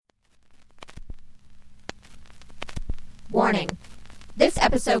Warning. This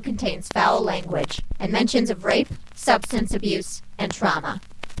episode contains foul language and mentions of rape, substance abuse, and trauma.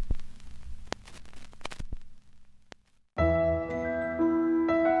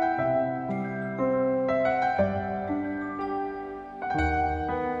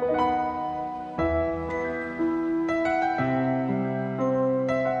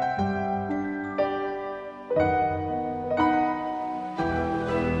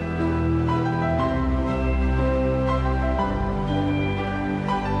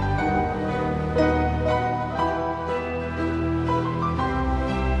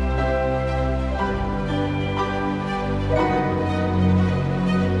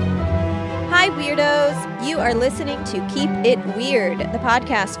 Hi, weirdos! You are listening to Keep It Weird, the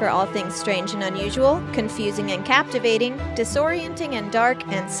podcast for all things strange and unusual, confusing and captivating, disorienting and dark,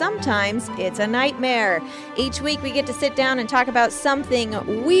 and sometimes it's a nightmare. Each week we get to sit down and talk about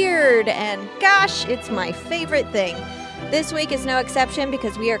something weird, and gosh, it's my favorite thing. This week is no exception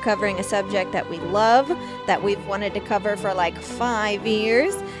because we are covering a subject that we love, that we've wanted to cover for like 5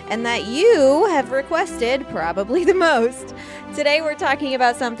 years, and that you have requested probably the most. Today we're talking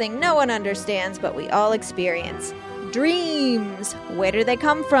about something no one understands, but we all experience. Dreams. Where do they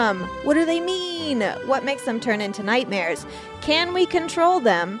come from? What do they mean? What makes them turn into nightmares? Can we control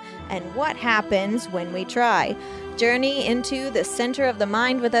them? And what happens when we try? Journey into the center of the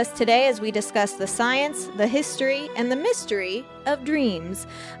mind with us today as we discuss the science, the history, and the mystery of dreams.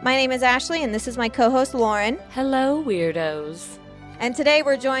 My name is Ashley, and this is my co-host Lauren. Hello, weirdos. And today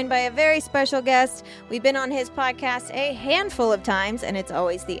we're joined by a very special guest. We've been on his podcast a handful of times, and it's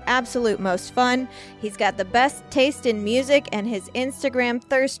always the absolute most fun. He's got the best taste in music, and his Instagram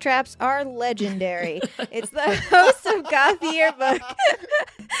thirst traps are legendary. It's the host of Goth Yearbook,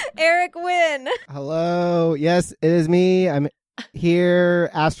 Eric Wynn. Hello. Yes, it is me. I'm here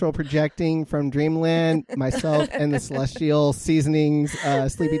astral projecting from Dreamland, myself and the Celestial Seasonings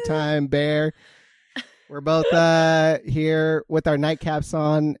Sleepy Time Bear. We're both here with our nightcaps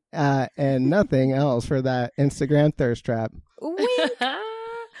on and nothing else for that Instagram thirst trap. Wink.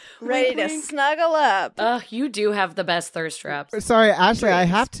 Ready to snuggle up. You do have the best thirst traps. Sorry, Ashley, I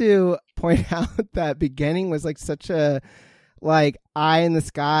have to point out that beginning was like such a eye in the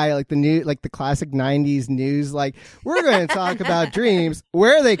sky, like the classic 90s news, like we're going to talk about dreams,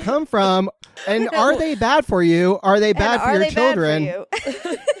 where they come from, and are they bad for you? Are they bad for your children?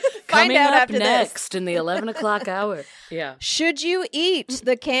 Find out after next in the 11 o'clock hour. Yeah. Should you eat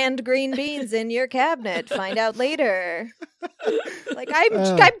the canned green beans in your cabinet? Find out later. Like I'm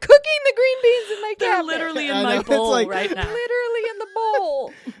cooking the green beans in my cabinet. They're literally in my bowl right now. Literally in the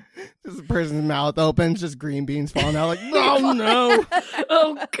bowl. This person's mouth opens, just green beans falling out. Like, oh no!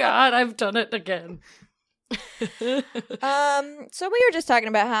 Oh God, I've done it again. So we were just talking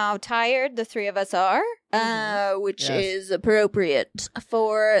about how tired the three of us are, which is appropriate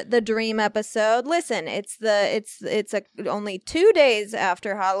for the dream episode. Listen, it's only 2 days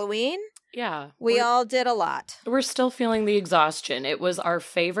after Halloween. Yeah. We all did a lot. We're still feeling the exhaustion. It was our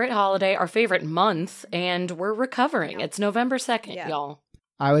favorite holiday, our favorite month, and we're recovering. It's November 2nd, y'all.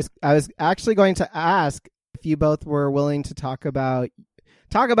 I was actually going to ask if you both were willing to talk about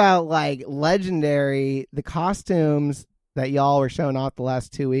like legendary, the costumes that y'all were showing off the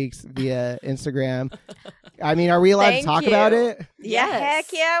last 2 weeks via Instagram. I mean, are we allowed to talk about it? Yeah,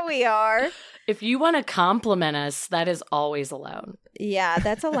 heck yeah, we are. If you want to compliment us, that is always allowed. Yeah,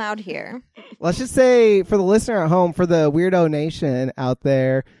 that's allowed here. Let's just say for the listener at home, for the Weirdo Nation out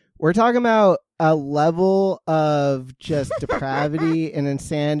there, we're talking about a level of just depravity and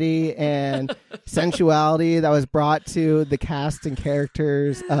insanity and sensuality that was brought to the cast and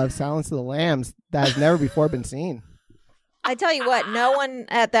characters of Silence of the Lambs that has never before been seen. I tell you what, no one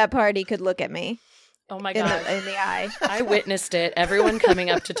at that party could look at me. Oh my God. In the eye. I witnessed it. Everyone coming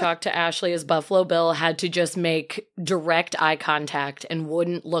up to talk to Ashley as Buffalo Bill had to just make direct eye contact and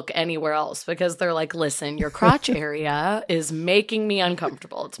wouldn't look anywhere else because they're like, listen, your crotch area is making me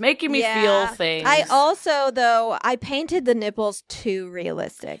uncomfortable. It's making me feel things. I also, though, I painted the nipples too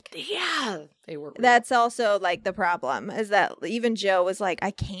realistic. Yeah. They were real. That's also like the problem is that even Joe was like,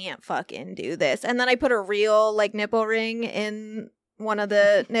 I can't fucking do this. And then I put a real like nipple ring in one of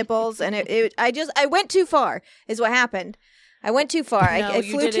the nipples, and I went too far is what happened. I went too far. No, I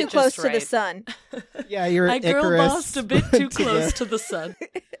flew too close to the sun. Yeah, you're I Icarus. girl bossed a bit too close to the sun.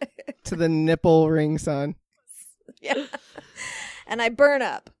 To the nipple ring sun. Yeah. And I burn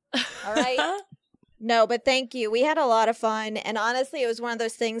up. All right? No, but thank you. We had a lot of fun. And honestly, it was one of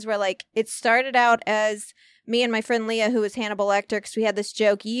those things where like it started out as me and my friend Leah, who was Hannibal Lecter, because we had this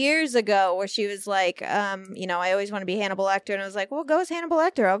joke years ago where she was like, I always want to be Hannibal Lecter. And I was like, well, go as Hannibal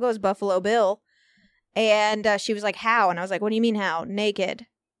Lecter. I'll go as Buffalo Bill. And she was like, how? And I was like, what do you mean how? Naked.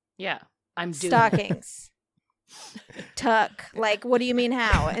 Yeah, I'm doing Stockings. Tuck. Like, what do you mean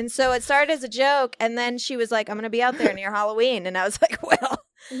how? And so it started as a joke. And then she was like, I'm going to be out there near Halloween. And I was like, well,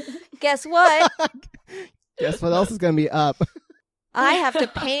 guess what? Guess what else is going to be up? I have to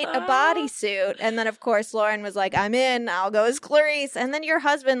paint a bodysuit. And then, of course, Lauren was like, I'm in. I'll go as Clarice. And then your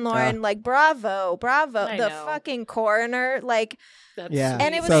husband, Lauren, like, bravo. I The know. fucking coroner. Like, That's Yeah.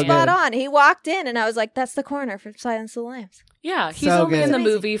 and it was So spot good. on. He walked in and I was like, that's the coroner for Silence of the Lambs. Yeah, he's So only good. in the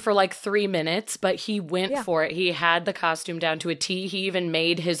Amazing. movie for like 3 minutes, but he went Yeah. for it. He had the costume down to a T. He even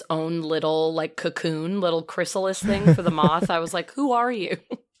made his own little like cocoon, little chrysalis thing for the moth. I was like, who are you?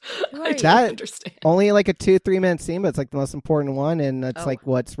 Who I are you? don't That- understand. Only like a 2-3 minute scene, but it's like the most important one, and it's Oh. like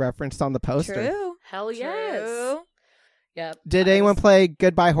what's referenced on the poster. True. Hell yes. True. Yep. Did I anyone was- play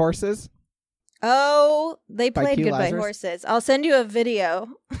Goodbye Horses? Oh, they By played Q Goodbye Lazarus? Horses. I'll send you a video.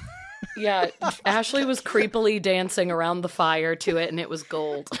 Yeah, Ashley was creepily dancing around the fire to it, and it was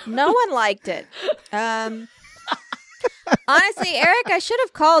gold. No one liked it. Honestly, Eric, I should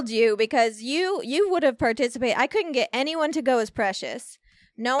have called you because you would have participated. I couldn't get anyone to go as Precious.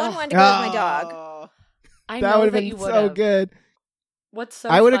 No one Ugh. wanted to go as my dog. Oh, I that know would have that been you so would've. good. What's so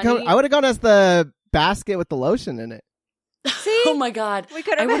I would have funny? I would have gone as the basket with the lotion in it. See? Oh my god, We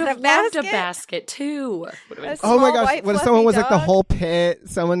could I have would had have a loved basket. a basket too. Would've been A Oh my small, gosh! white, What if fluffy someone was like the dog? whole pit?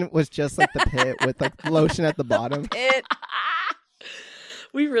 Someone was just like the pit with like lotion at the bottom. It,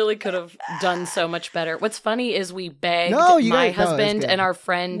 We really could have done so much better. What's funny is we begged No, you my guys- no, it was husband good. and our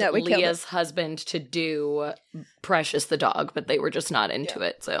friend No, we killed Leah's husband to do Precious the dog, but they were just not into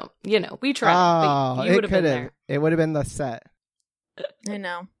it. So, we tried. Oh, but you it would have been could have. there. It would have been the set. I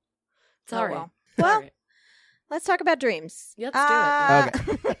know. It's all right. well. It's all Well, right. let's talk about dreams. Let's do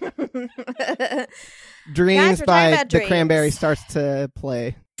it. Dreams we're talking by about the dreams. Cranberries starts to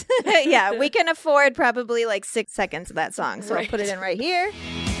play. Yeah, we can afford probably like 6 seconds of that song, so I'll put it Right. in right here.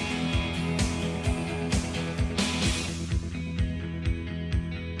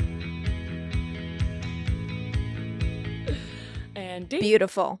 And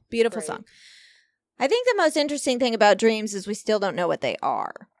Beautiful Great. song. I think the most interesting thing about dreams is we still don't know what they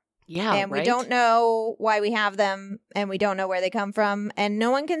are. yeah, And we right? don't know why we have them, and we don't know where they come from, and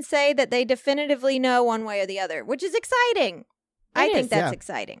no one can say that they definitively know one way or the other, which is exciting. I It think is, that's yeah.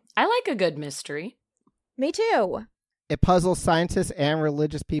 exciting. I like a good mystery. Me too. It puzzles scientists and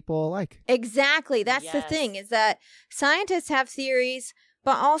religious people alike. Exactly. That's the Yes. thing, is that scientists have theories,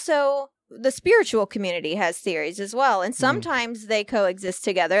 but also the spiritual community has theories as well. And sometimes they coexist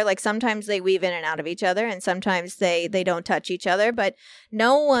together. Like sometimes they weave in and out of each other, and sometimes they don't touch each other, but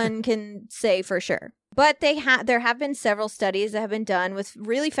no one can say for sure. But there have been several studies that have been done with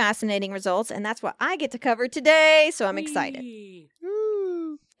really fascinating results, and that's what I get to cover today, so I'm excited. Whee!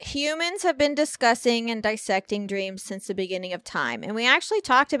 Humans have been discussing and dissecting dreams since the beginning of time. And we actually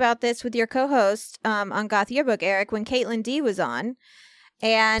talked about this with your co-host on Goth Yearbook, Eric, when Caitlin D was on.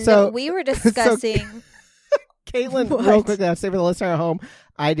 And So- we were discussing... Caitlin, What? real quickly, I'll say for the listener at home,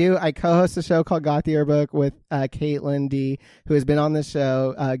 I co-host a show called Goth Yearbook with Caitlin D, who has been on this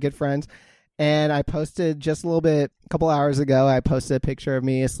show, good friends. And I posted just a couple hours ago, I posted a picture of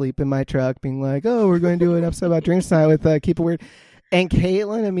me asleep in my truck being like, oh, we're going to do an episode about dreams tonight with Keep It Weird. And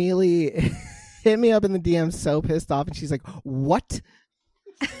Caitlin immediately hit me up in the DM so pissed off. And she's like, what?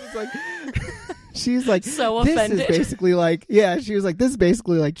 She's like, So this offended. is basically like, yeah, she was like, this is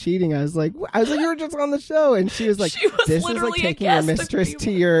basically like cheating. I was like, you were just on the show. And she was like, She was this is like literally a taking your guest of mistress Keep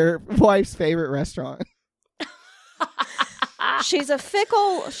to It your wife's favorite restaurant. she's a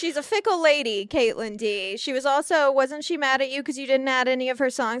fickle lady, Caitlin D. She was also... Wasn't she mad at you because you didn't add any of her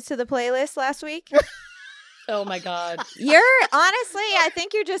songs to the playlist last week? Oh my god. Honestly, I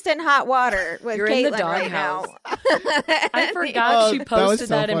think you're just in hot water with You're in the Caitlin right now. I forgot Oh, she that was posted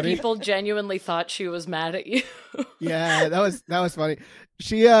so that, and funny. people genuinely thought she was mad at you. Yeah, that was funny.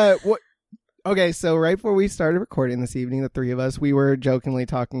 She okay, so right before we started recording this evening, the three of us, we were jokingly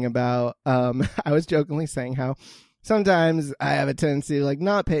talking about I was jokingly saying how sometimes I have a tendency to like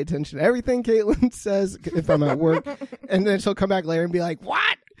not pay attention to everything Caitlin says if I'm at work, and then she'll come back later and be like,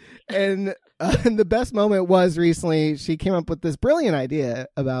 "What?" And the best moment was recently she came up with this brilliant idea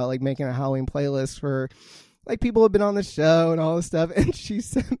about like making a Halloween playlist for like people who have been on the show and all this stuff. And she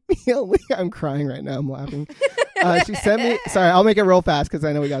sent me a link. I'm crying right now. I'm laughing. She sent me, sorry, I'll make it real fast because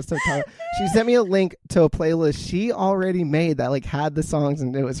I know we got stuff to talk about. She sent me a link to a playlist she already made that like had the songs,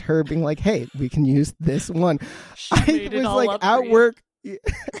 and it was her being like, hey, we can use this one. She I made it was all like up for at you. work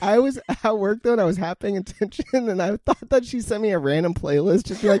I was at work though, and I was half paying attention, and I thought that she sent me a random playlist,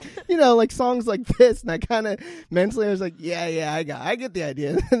 just like like songs like this, and I kind of mentally I was like, yeah, I get the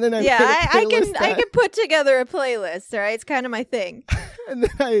idea, and then I can put together a playlist. All right, it's kind of my thing. And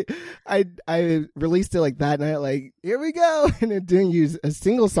then I released it like that night, like here we go, and it didn't use a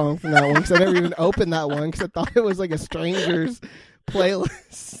single song from that one because I never even opened that one because I thought it was like a stranger's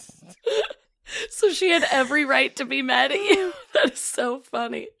playlist. So she had every right to be mad at you. That is so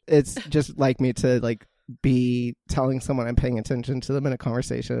funny. It's just like me to like be telling someone I'm paying attention to them in a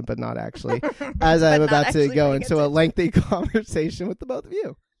conversation, but not actually, as I'm about to go into a lengthy conversation with the both of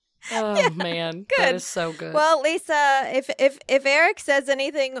you. Oh man, good. That is so good. Well, Lisa, if Eric says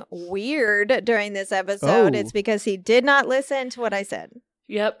anything weird during this episode, it's because he did not listen to what I said.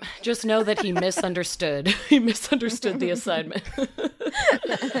 Yep. Just know that he misunderstood. He misunderstood the assignment.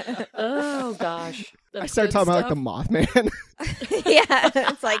 Oh, gosh. I started talking about like the Mothman. Yeah.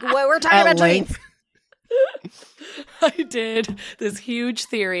 It's like, well, we're talking about dreams. I did this huge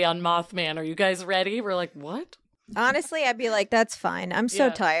theory on Mothman. Are you guys ready? We're like, what? Honestly, I'd be like, that's fine. I'm so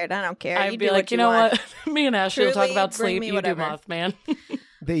tired. I don't care. I'd you be do like, what you know want. what? Me and Ashley will talk about sleep. You whatever. do Mothman.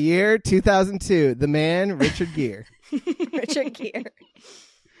 The year 2002. The man, Richard Gere. Richard Gere.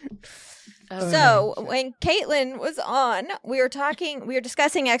 So when Caitlin was on, we were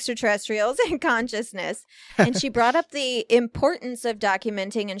discussing extraterrestrials and consciousness, and she brought up the importance of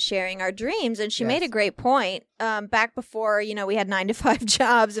documenting and sharing our dreams, and she made a great point. Back before, we had 9-to-5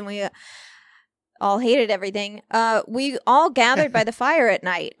 jobs and we all hated everything. We all gathered by the fire at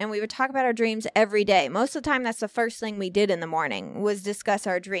night, and we would talk about our dreams every day. Most of the time, that's the first thing we did in the morning was discuss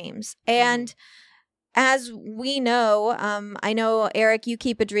our dreams. And as we know, I know, Eric, you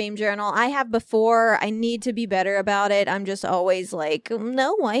keep a dream journal. I have before. I need to be better about it. I'm just always like,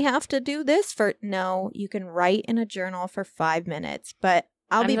 no, I have to do this No, you can write in a journal for 5 minutes, but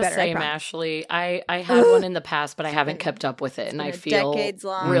I'll be better. Same, Ashley. I had one in the past, but I haven't kept up with it, and I feel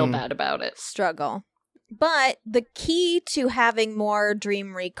real bad about it. Struggle. But the key to having more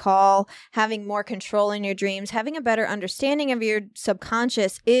dream recall, having more control in your dreams, having a better understanding of your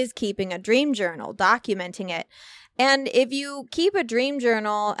subconscious is keeping a dream journal, documenting it. And if you keep a dream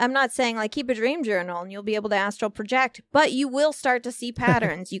journal, I'm not saying like keep a dream journal and you'll be able to astral project, but you will start to see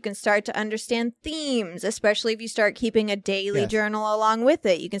patterns. You can start to understand themes, especially if you start keeping a daily journal along with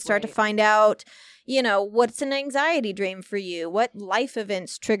it. You can start to find out, what's an anxiety dream for you, what life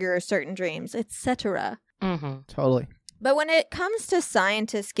events trigger certain dreams, etc. Mm-hmm. Totally. But when it comes to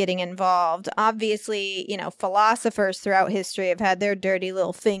scientists getting involved, obviously, philosophers throughout history have had their dirty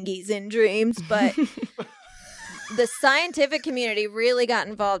little fingies in dreams, but the scientific community really got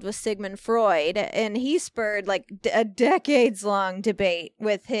involved with Sigmund Freud, and he spurred like a decades-long debate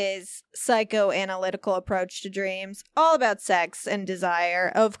with his psychoanalytical approach to dreams, all about sex and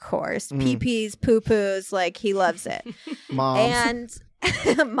desire, of course. Pee-pees, poo-poos, like he loves it. Moms.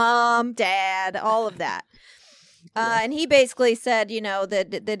 And mom, dad, all of that. And he basically said,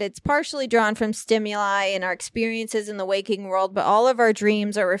 that it's partially drawn from stimuli and our experiences in the waking world, but all of our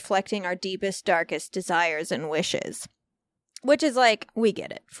dreams are reflecting our deepest, darkest desires and wishes. Which is like, we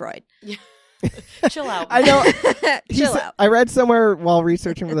get it, Freud. Chill out. I know. Chill out. I read somewhere while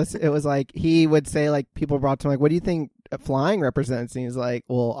researching for this, it was like, he would say, like, people brought to him, like, what do you think flying represents? And he's like,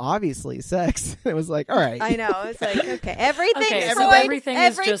 well, obviously sex. It was like, all right. I know. It's like, okay, everything. Okay, Freud, so everything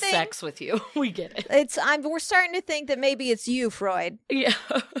is just sex with you. We get it. We're starting to think that maybe it's you, Freud. Yeah.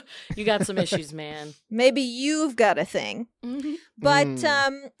 You got some issues, man. Maybe you've got a thing. Mm-hmm. But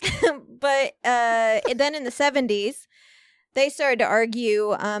then in the 70s, they started to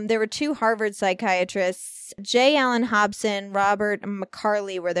argue. There were two Harvard psychiatrists, J. Allen Hobson, Robert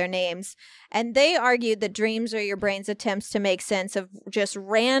McCarley were their names, and they argued that dreams are your brain's attempts to make sense of just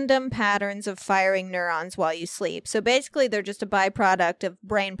random patterns of firing neurons while you sleep. So basically, they're just a byproduct of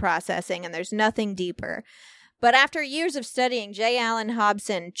brain processing, and there's nothing deeper. But after years of studying, J. Allen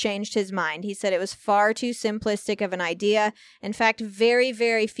Hobson changed his mind. He said it was far too simplistic of an idea. In fact, very,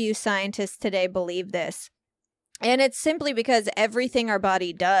 very few scientists today believe this. And it's simply because everything our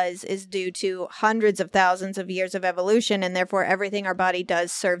body does is due to hundreds of thousands of years of evolution, and therefore everything our body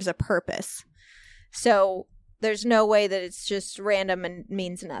does serves a purpose. So there's no way that it's just random and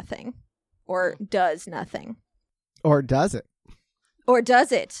means nothing, or does nothing. Or does it? Or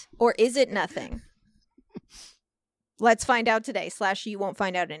does it? Or is it nothing? Let's find out today. / you won't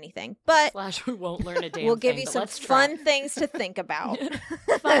find out anything. But / we won't learn a damn thing. We'll give you some fun things to think about.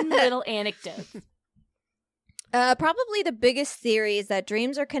 Fun little anecdotes. Probably the biggest theory is that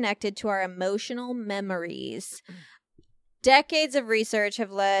dreams are connected to our emotional memories. Decades of research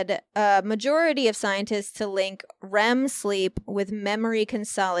have led a majority of scientists to link REM sleep with memory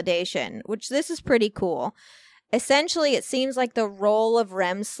consolidation, which this is pretty cool. Essentially, it seems like the role of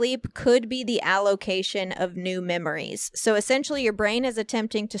REM sleep could be the allocation of new memories. So essentially, your brain is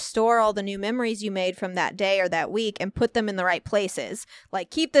attempting to store all the new memories you made from that day or that week and put them in the right places. Like,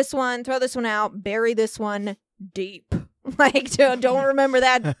 keep this one, throw this one out, bury this one deep. Like, don't remember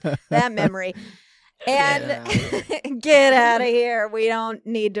that memory. And get out of here. We don't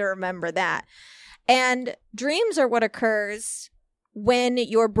need to remember that. And dreams are what occurs when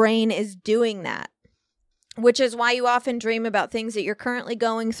your brain is doing that, which is why you often dream about things that you're currently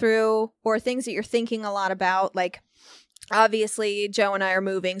going through or things that you're thinking a lot about. Like, obviously, Joe and I are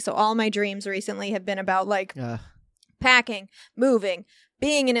moving, so all my dreams recently have been about, like, packing, moving,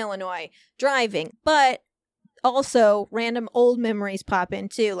 being in Illinois, driving. But also, random old memories pop in,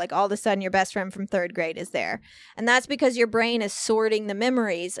 too. Like, all of a sudden, your best friend from 3rd grade is there. And that's because your brain is sorting the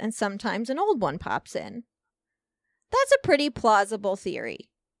memories, and sometimes an old one pops in. That's a pretty plausible theory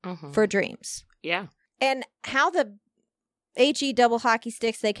for dreams. Yeah. And how the HE double hockey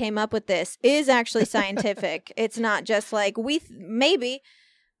sticks they came up with this is actually scientific. It's not just like, maybe.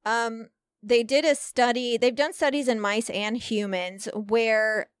 They did a study. They've done studies in mice and humans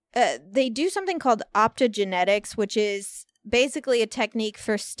where they do something called optogenetics, which is basically a technique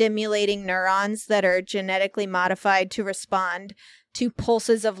for stimulating neurons that are genetically modified to respond to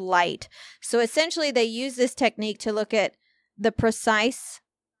pulses of light. So essentially, they use this technique to look at the precise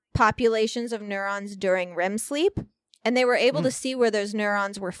populations of neurons during REM sleep, and they were able to see where those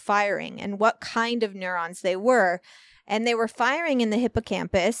neurons were firing and what kind of neurons they were. And they were firing in the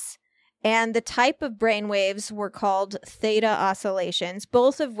hippocampus, and the type of brain waves were called theta oscillations,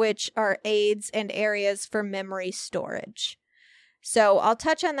 both of which are aids and areas for memory storage. So I'll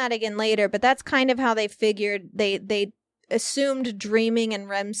touch on that again later, but that's kind of how they figured, they assumed dreaming and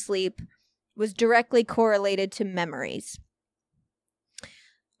REM sleep was directly correlated to memories.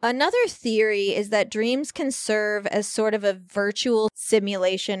 Another theory is that dreams can serve as sort of a virtual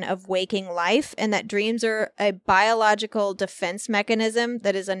simulation of waking life, and that dreams are a biological defense mechanism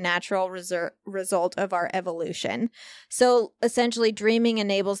that is a natural result of our evolution. So essentially, dreaming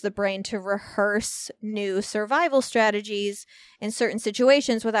enables the brain to rehearse new survival strategies in certain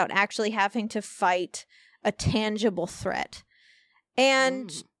situations without actually having to fight a tangible threat.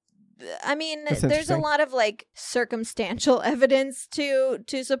 And I mean, there's a lot of like circumstantial evidence to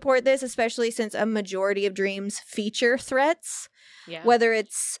support this, especially since a majority of dreams feature threats, whether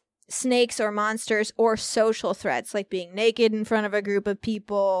it's snakes or monsters or social threats, like being naked in front of a group of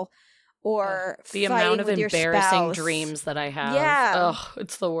people or the fighting amount of with embarrassing your spouse. Dreams that I have. Yeah. Oh,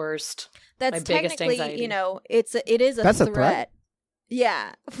 it's the worst. That's my biggest technically, anxiety. you know, it is a That's threat. a threat?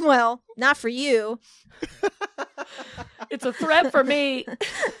 Yeah. Well, not for you. It's a threat for me.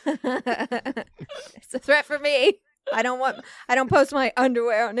 It's a threat for me. I don't post my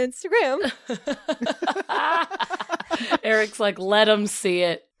underwear on Instagram. Eric's like, let him see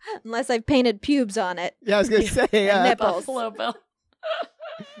it. Unless I've painted pubes on it. Yeah, I was going to say, nipples. Buffalo Bill.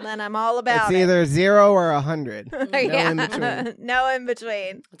 Then I'm all about it's it. either 0 or 100. No Yeah. in between. No in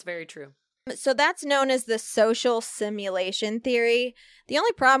between. That's very true. So that's known as the social simulation theory. The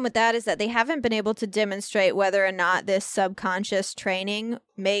only problem with that is that they haven't been able to demonstrate whether or not this subconscious training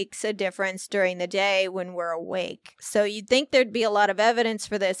makes a difference during the day when we're awake. So you'd think there'd be a lot of evidence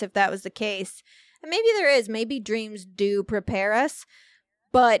for this if that was the case. And maybe there is. Maybe dreams do prepare us,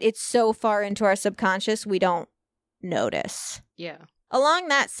 but it's so far into our subconscious we don't notice. Yeah. Along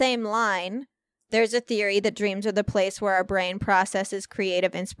that same line, there's a theory that dreams are the place where our brain processes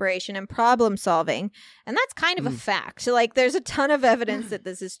creative inspiration and problem solving. And that's kind of a fact. So, like, there's a ton of evidence that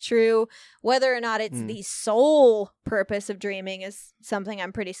this is true. Whether or not it's the sole purpose of dreaming is something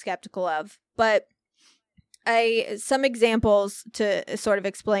I'm pretty skeptical of. But some examples to sort of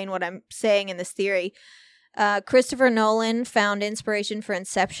explain what I'm saying in this theory. Christopher Nolan found inspiration for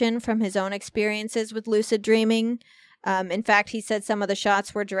Inception from his own experiences with lucid dreaming. In fact, he said some of the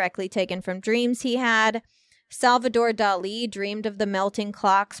shots were directly taken from dreams he had. Salvador Dali dreamed of the melting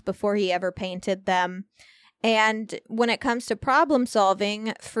clocks before he ever painted them. And when it comes to problem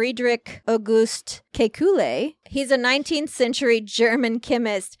solving, Friedrich August Kekule, he's a 19th century German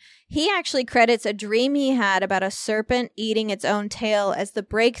chemist. He actually credits a dream he had about a serpent eating its own tail as the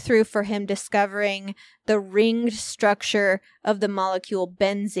breakthrough for him discovering the ringed structure of the molecule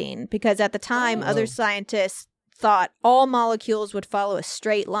benzene. Because at the time, other scientists thought all molecules would follow a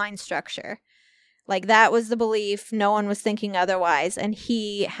straight line structure. Like, that was the belief. No one was thinking otherwise. And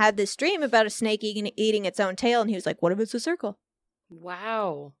he had this dream about a snake eating its own tail. And he was like, what if it's a circle?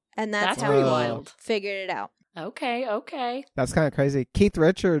 Wow. And that's how pretty he wild. figured it out. Okay. That's kind of crazy. Keith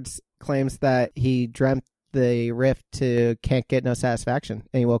Richards claims that he dreamt the riff to Can't Get No Satisfaction,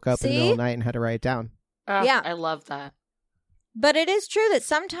 and he woke up in the middle of the night and had to write it down. Yeah. I love that. But it is true that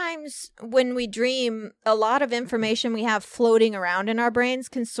sometimes when we dream, a lot of information we have floating around in our brains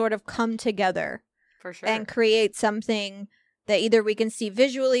can sort of come together For sure. and create something that either we can see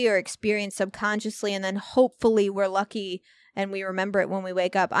visually or experience subconsciously, and then hopefully we're lucky and we remember it when we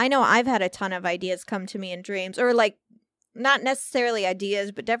wake up. I know I've had a ton of ideas come to me in dreams, or like not necessarily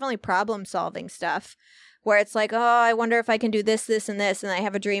ideas, but definitely problem solving stuff where it's like, oh, I wonder if I can do this, this, and this. And I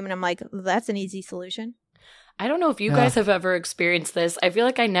have a dream and I'm like, that's an easy solution. I don't know if you guys have ever experienced this. I feel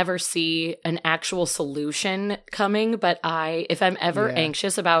like I never see an actual solution coming, but if I'm ever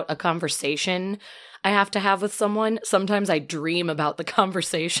anxious about a conversation I have to have with someone, sometimes I dream about the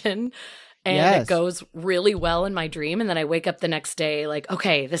conversation and it goes really well in my dream. And then I wake up the next day like,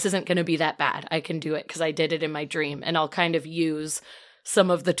 okay, this isn't going to be that bad. I can do it because I did it in my dream. And I'll kind of use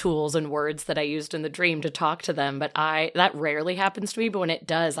some of the tools and words that I used in the dream to talk to them. But that rarely happens to me. But when it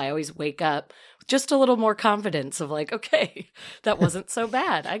does, I always wake up with just a little more confidence of like, okay, that wasn't so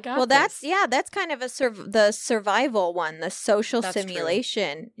bad. I got this. Well, that's kind of the survival one, the social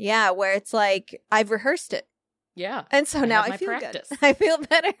simulation. True. Yeah, where it's like, I've rehearsed it. Yeah. And so now I feel practice. good. I feel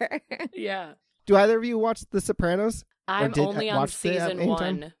better. Yeah. Do either of you watch The Sopranos? I'm only on season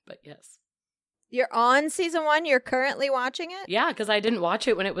 1, but yes. You're on season 1? You're currently watching it? Yeah, because I didn't watch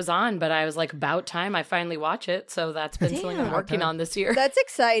it when it was on, but I was like, about time I finally watch it. So that's been something I'm working on this year. That's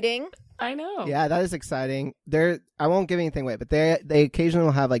exciting. I know. Yeah, that is exciting. I won't give anything away, but they occasionally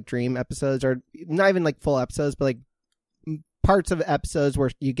will have like dream episodes, or not even like full episodes, but like parts of episodes where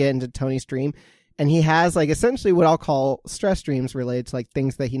you get into Tony's dream. And he has like essentially what I'll call stress dreams related to like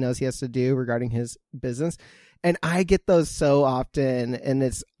things that he knows he has to do regarding his business. And I get those so often, and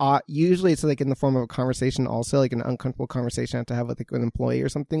it's usually it's like in the form of a conversation, also like an uncomfortable conversation I have to have with like an employee or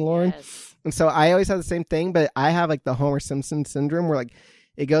something, Lauren. Yes. And so I always have the same thing, but I have like the Homer Simpson syndrome where like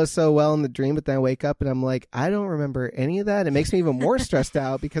it goes so well in the dream, but then I wake up and I'm like, I don't remember any of that. It makes me even more stressed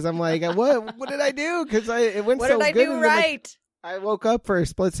out because I'm like, what did I do? Because it went so good. What did I do right? I woke up for a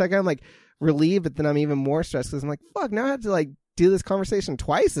split second, I'm like relieved, but then I'm even more stressed because I'm like, fuck, now I have to like do this conversation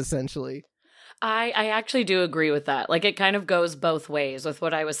twice essentially. I actually do agree with that. Like, it kind of goes both ways with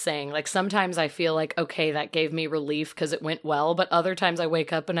what I was saying. Like, sometimes I feel like, okay, that gave me relief because it went well. But other times I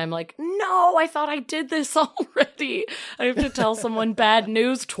wake up and I'm like, no, I thought I did this already. I have to tell someone bad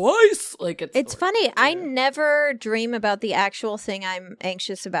news twice. Like, it's funny. Yeah. I never dream about the actual thing I'm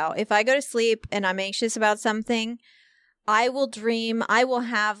anxious about. If I go to sleep and I'm anxious about something, I will dream. I will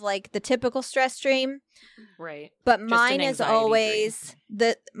have like the typical stress dream. Right. But mine is always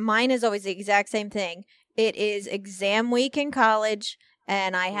the exact same thing. It is exam week in college,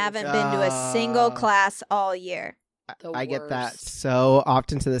 and I haven't been to a single class all year. I get that so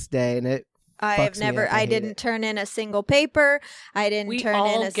often to this day, and I didn't turn in a single paper. I didn't turn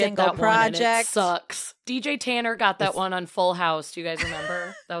in a single project. It sucks. DJ Tanner got that one on Full House. Do you guys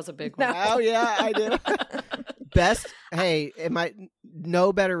remember? That was a big one. Oh yeah, I do. Best. Hey,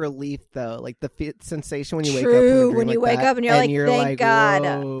 no better relief though. Like the sensation when you wake up. True, when you wake up and you're like, thank God.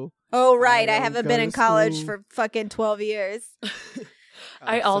 Whoa, oh right, I haven't been in college for fucking 12 years.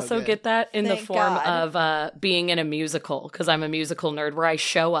 I also get that in the form of being in a musical, because I'm a musical nerd where I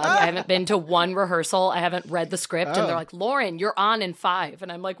show up. I haven't been to one rehearsal. I haven't read the script. And they're like, Lauren, you're on in 5.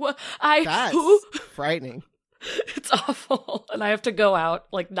 And I'm like, what? That's frightening. It's awful. And I have to go out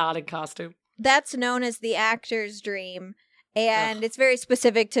like not in costume. That's known as the actor's dream. And it's very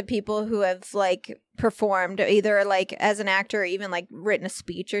specific to people who have like performed either like as an actor or even like written a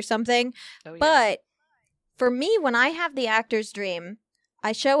speech or something. Oh, yeah. But for me, when I have the actor's dream,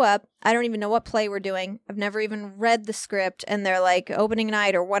 I show up. I don't even know what play we're doing. I've never even read the script. And they're like opening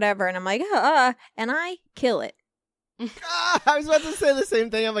night or whatever. And I'm like, and I kill it. I was about to say the same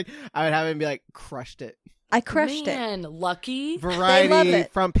thing. I'm like, I would have him be like, crushed it. I crushed it. Man, lucky. Variety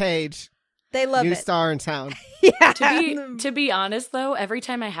front page. They love New it. Star in town. Yeah. To be honest, though, every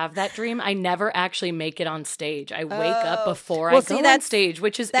time I have that dream, I never actually make it on stage. I wake up before I go on stage,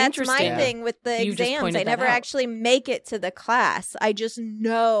 which is interesting. That's my thing with the exams. I never actually make it to the class. I just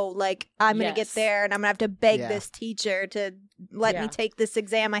know, like, I'm going to get there and I'm going to have to beg this teacher to let me take this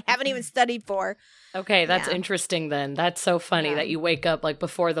exam I haven't even studied for. Okay, that's interesting then. That's so funny that you wake up like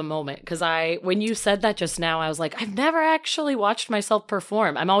before the moment. Because when you said that just now, I was like, I've never actually watched myself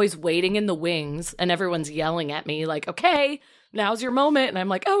perform. I'm always waiting in the wings and everyone's yelling at me like, okay, now's your moment. And I'm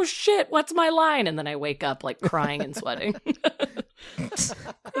like, oh shit, what's my line? And then I wake up like crying and sweating.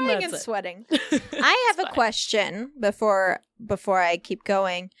 Crying and sweating. I have a question before I keep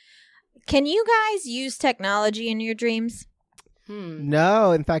going. Can you guys use technology in your dreams?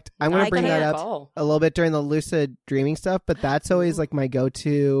 No, in fact, I'm going to bring that up a little bit during the lucid dreaming stuff, but that's always like my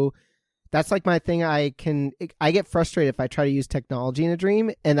go-to. That's like my thing. I get frustrated if I try to use technology in a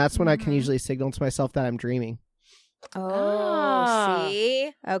dream, and that's when I can usually signal to myself that I'm dreaming. Oh,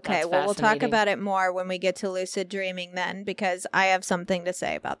 see? Okay, well, we'll talk about it more when we get to lucid dreaming then, because I have something to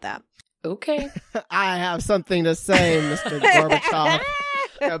say about that. Okay. I have something to say, Mr. Gorbachev,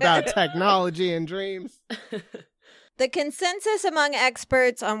 about technology and dreams. The consensus among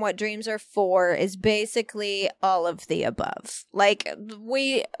experts on what dreams are for is basically all of the above. Like,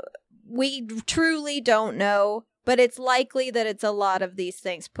 we truly don't know, but it's likely that it's a lot of these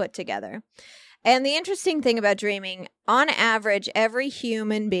things put together. And the interesting thing about dreaming, on average, every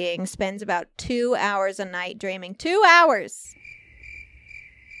human being spends about 2 hours a night dreaming. 2 hours!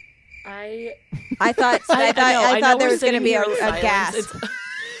 I thought there was going to be a gasp.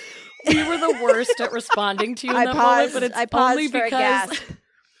 We were the worst at responding to you in that moment, but it's only because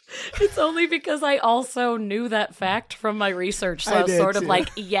it's only because I also knew that fact from my research. So I was sort of like,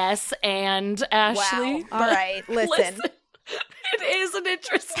 yes, and Ashley. Wow. All right, listen. It is an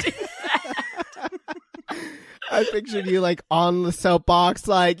interesting fact. I pictured you like on the soapbox,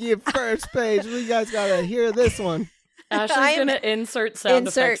 like, you first page, you guys gotta hear this one. Ashley's going to insert sound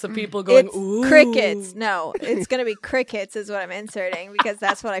effects of people going, ooh. Crickets. No, it's going to be crickets is what I'm inserting because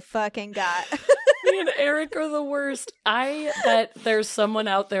that's what I fucking got. Me and Eric are the worst. I bet there's someone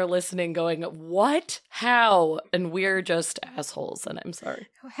out there listening going, what? How? And we're just assholes, and I'm sorry.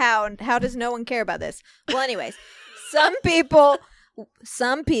 How does no one care about this? Well, anyways, some people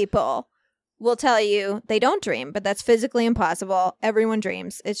will tell you they don't dream, but that's physically impossible. Everyone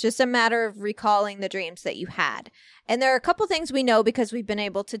dreams. It's just a matter of recalling the dreams that you had. And there are a couple things we know because we've been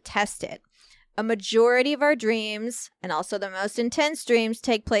able to test it. A majority of our dreams, and also the most intense dreams,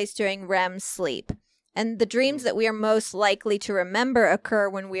 take place during REM sleep. And the dreams that we are most likely to remember occur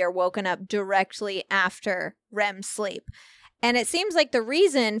when we are woken up directly after REM sleep. And it seems like the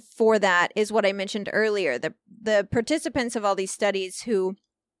reason for that is what I mentioned earlier. The participants of all these studies who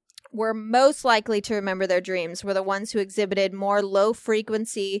were most likely to remember their dreams were the ones who exhibited more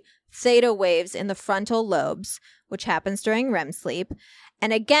low-frequency theta waves in the frontal lobes, which happens during REM sleep.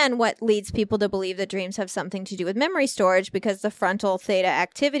 And again, what leads people to believe that dreams have something to do with memory storage, because the frontal theta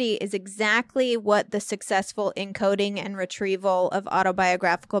activity is exactly what the successful encoding and retrieval of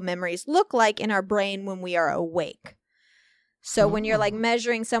autobiographical memories look like in our brain when we are awake. So when you're like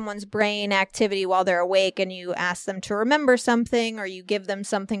measuring someone's brain activity while they're awake and you ask them to remember something or you give them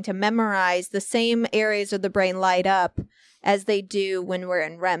something to memorize, the same areas of the brain light up as they do when we're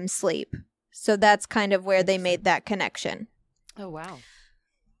in REM sleep. So that's kind of where they made that connection. Oh, wow.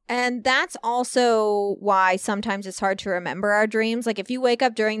 And that's also why sometimes it's hard to remember our dreams. Like if you wake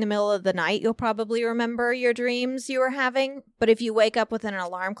up during the middle of the night, you'll probably remember your dreams you were having. But if you wake up with an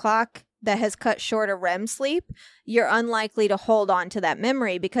alarm clock that has cut short a REM sleep, you're unlikely to hold on to that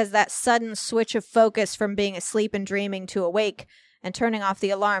memory because that sudden switch of focus from being asleep and dreaming to awake and turning off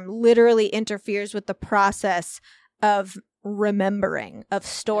the alarm literally interferes with the process of remembering, of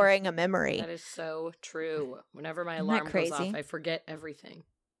storing a memory. That is so true. Whenever my alarm goes off, I forget everything.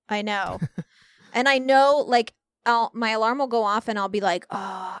 I know. And I know, like, my alarm will go off and I'll be like,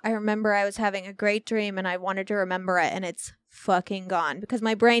 oh, I remember I was having a great dream and I wanted to remember it, and it's fucking gone because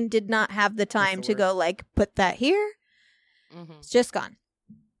my brain did not have the time to go like, put that here. Mm-hmm. It's just gone.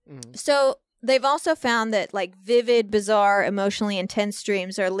 Mm-hmm. So they've also found that like vivid, bizarre, emotionally intense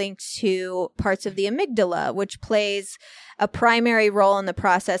dreams are linked to parts of the amygdala, which plays a primary role in the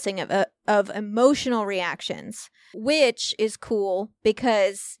processing of emotional reactions, which is cool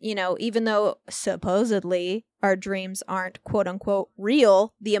because, you know, even though supposedly our dreams aren't quote unquote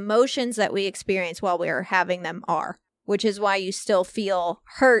real, the emotions that we experience while we are having them are, which is why you still feel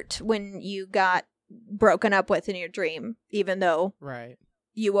hurt when you got broken up with in your dream, even though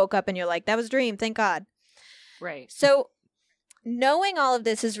you woke up and you're like, that was a dream, thank God. Right. So knowing all of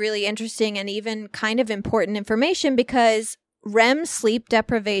this is really interesting and even kind of important information because REM sleep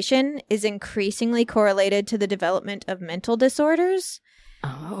deprivation is increasingly correlated to the development of mental disorders.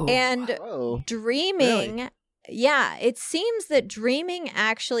 Oh. And dreaming, really? Yeah, it seems that dreaming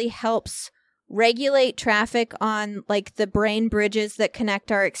actually helps regulate traffic on like the brain bridges that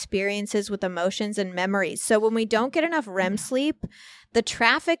connect our experiences with emotions and memories. So when we don't get enough REM sleep, the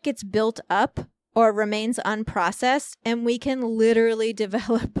traffic gets built up or remains unprocessed, and we can literally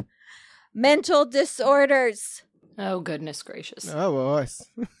develop mental disorders. Oh, goodness gracious. Oh, boy.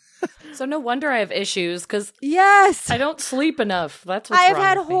 So no wonder I have issues, because yes, I don't sleep enough. That's what's I've wrong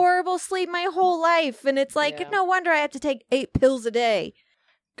had with me. horrible sleep my whole life, and it's like, no wonder I have to take 8 pills a day.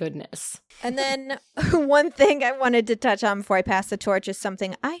 goodness. And then one thing I wanted to touch on before I pass the torch is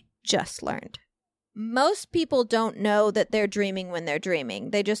something I just learned. Most people don't know that they're dreaming when they're dreaming.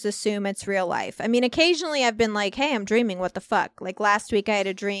 They just assume it's real life. I mean, occasionally I've been like, hey, I'm dreaming. What the fuck? Like last week I had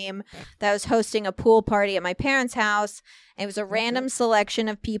a dream that I was hosting a pool party at my parents' house. It was a random selection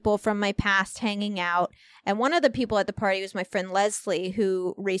of people from my past hanging out. And one of the people at the party was my friend Leslie,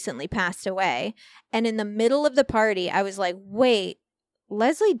 who recently passed away. And in the middle of the party, I was like, wait,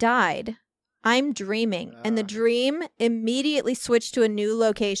 Leslie died. I'm dreaming. And the dream immediately switched to a new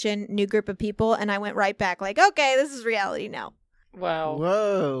location, new group of people. And I went right back like, okay, this is reality now. Wow.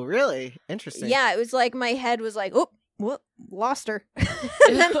 Whoa, really? Interesting. Yeah, it was like my head was like, oh, whoop, lost her.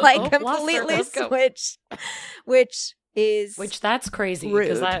 And then like completely switched, which that's crazy rude.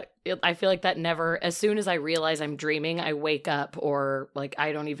 Because I feel like that never, as soon as I realize I'm dreaming, I wake up or like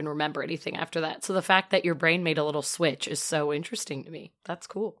I don't even remember anything after that. So the fact that your brain made a little switch is so interesting to me. That's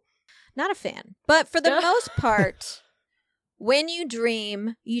cool. Not a fan. But for the most part, when you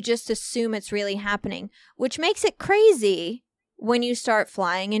dream, you just assume it's really happening, which makes it crazy when you start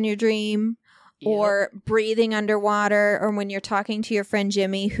flying in your dream or breathing underwater, or when you're talking to your friend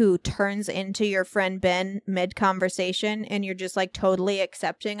Jimmy who turns into your friend Ben mid-conversation and you're just like totally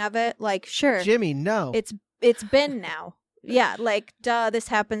accepting of it. Like, sure. Jimmy, no. It's Ben now. Yeah, like, duh, this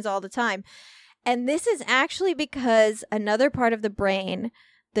happens all the time. And this is actually because another part of the brain,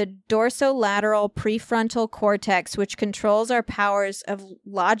 the dorsolateral prefrontal cortex, which controls our powers of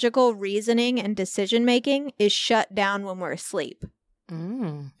logical reasoning and decision-making, is shut down when we're asleep.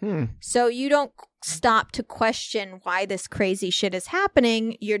 So you don't stop to question why this crazy shit is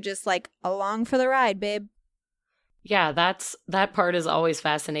happening. You're just like, along for the ride, babe. Yeah, that part is always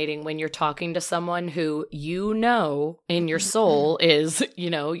fascinating when you're talking to someone who you know in your soul is,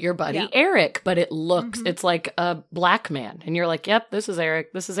 your buddy Eric, but it looks, it's like a black man. And you're like, yep, this is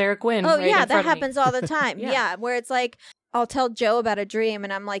Eric. This is Eric Quinn. Oh, right yeah, in front that of me. happens all the time. Yeah, where it's like, I'll tell Joe about a dream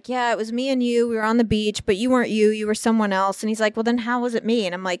and I'm like, yeah, it was me and you. We were on the beach, but you weren't you. You were someone else. And he's like, well, then how was it me?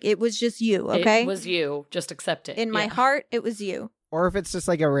 And I'm like, it was just you, okay? It was you. Just accept it. In my heart, it was you. Or if it's just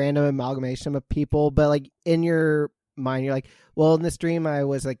like a random amalgamation of people, but like in your mind, you're like, well, in this dream, I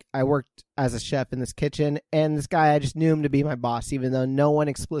worked as a chef in this kitchen, and this guy, I just knew him to be my boss, even though no one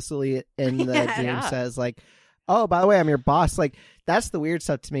explicitly in the dream says like, oh, by the way, I'm your boss. Like, that's the weird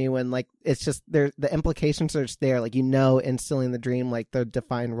stuff to me when like it's just there, the implications are just there. Like, instantly in the dream, like the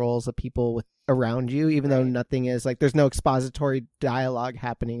defined roles of people around you, even though nothing is like, there's no expository dialogue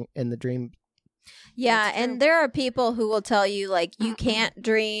happening in the dream. Yeah, and there are people who will tell you, like, you can't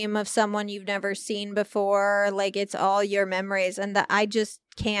dream of someone you've never seen before. Like, it's all your memories. And I just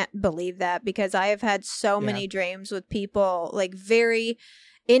can't believe that, because I have had so many dreams with people, like, very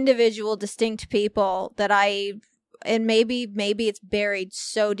individual, distinct people that and maybe it's buried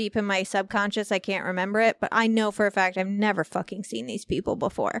so deep in my subconscious I can't remember it, but I know for a fact I've never fucking seen these people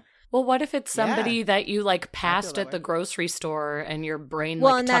before. Well, what if it's somebody that you like passed at the grocery store and your brain tucked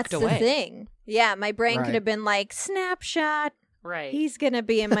away? Well, and that's the thing. Yeah, my brain could have been like, snapshot. Right. He's going to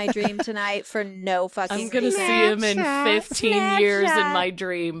be in my dream tonight for no fucking I'm going to see him in 15 years in my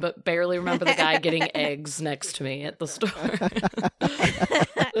dream, but barely remember the guy getting eggs next to me at the store.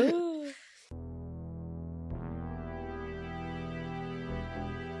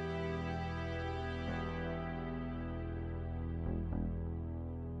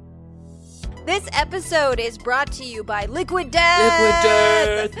 This episode is brought to you by Liquid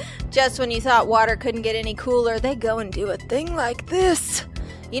Death. Just when you thought water couldn't get any cooler, they go and do a thing like this.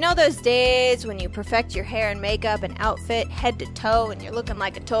 You know those days when you perfect your hair and makeup and outfit head to toe and you're looking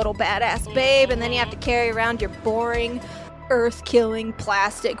like a total badass babe, and then you have to carry around your boring, earth-killing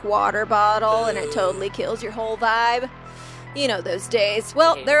plastic water bottle and it totally kills your whole vibe? You know those days.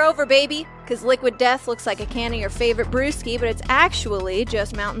 Well, they're over, baby, because Liquid Death looks like a can of your favorite brewski, but it's actually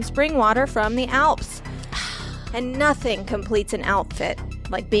just mountain spring water from the Alps. And nothing completes an outfit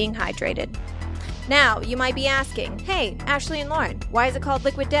like being hydrated. Now, you might be asking, hey, Ashley and Lauren, why is it called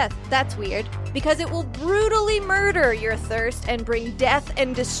Liquid Death? That's weird. Because it will brutally murder your thirst and bring death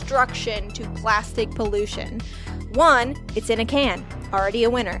and destruction to plastic pollution. 1, it's in a can. Already a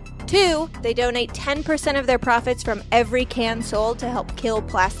winner. 2, they donate 10% of their profits from every can sold to help kill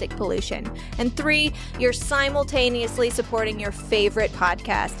plastic pollution. And 3, you're simultaneously supporting your favorite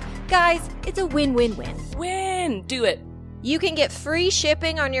podcast. Guys, it's a win-win-win. Win! Do it. You can get free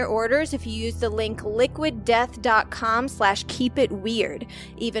shipping on your orders if you use the link liquiddeath.com/keepitweird.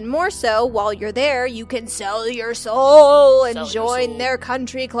 Even more so, while you're there, you can sell your soul and join their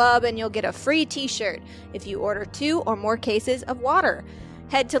country club, and you'll get a free t-shirt if you order 2 or more cases of water.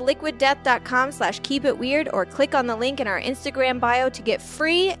 Head to liquiddeath.com/keepitweird or click on the link in our Instagram bio to get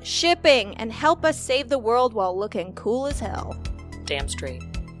free shipping and help us save the world while looking cool as hell. Damn straight.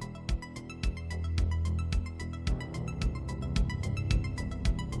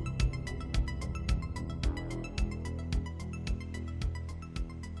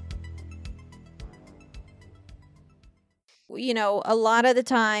 You know, a lot of the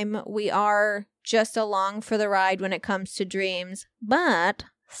time we are just along for the ride when it comes to dreams, but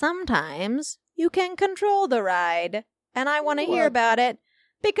sometimes you can control the ride. And I want to hear about it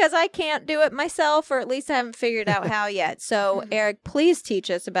because I can't do it myself, or at least I haven't figured out how yet. So, Eric, please teach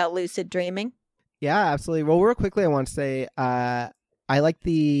us about lucid dreaming. Yeah, absolutely. Well, real quickly, I want to say I like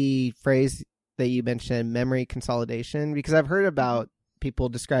the phrase that you mentioned, memory consolidation, because I've heard about people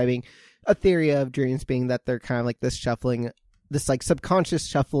describing a theory of dreams being that they're kind of like this shuffling, this like subconscious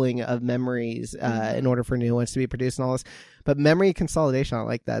shuffling of memories in order for new ones to be produced and all this. But memory consolidation, I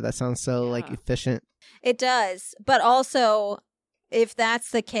like that. That sounds so like efficient. It does. But also, if that's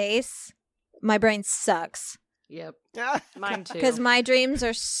the case, my brain sucks. Yep. Mine too. Because my dreams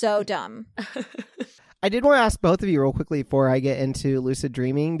are so dumb. I did want to ask both of you real quickly before I get into lucid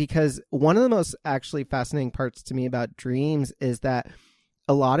dreaming, because one of the most actually fascinating parts to me about dreams is that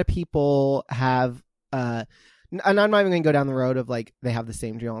a lot of people have, and I'm not even going to go down the road of like they have the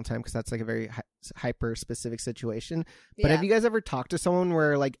same dream all the time, because that's like a very hyper specific situation. But have you guys ever talked to someone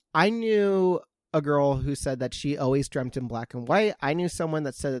where like, I knew a girl who said that she always dreamt in black and white. I knew someone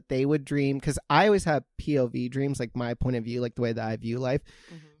that said that they would dream, because I always have POV dreams, like my point of view, like the way that I view life.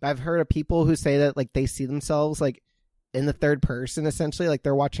 But I've heard of people who say that like they see themselves like in the third person, essentially, like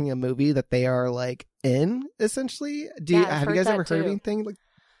they're watching a movie that they are like in, essentially. Have you guys ever heard of anything like?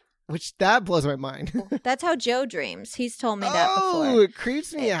 Which that blows my mind. That's how Joe dreams. He's told me that before. Oh, it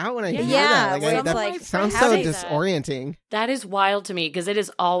creeps me out when I hear Yeah, that. That sounds so disorienting. That is wild to me, because it is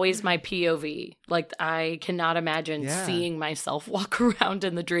always my POV. Like, I cannot imagine seeing myself walk around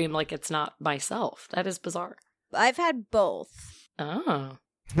in the dream like it's not myself. That is bizarre. I've had both. Oh.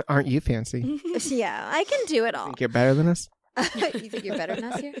 Aren't you fancy? Yeah, I can do it all. Think you're better than us? You think you're better than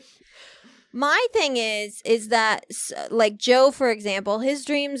us here? My thing is that, like Joe, for example, his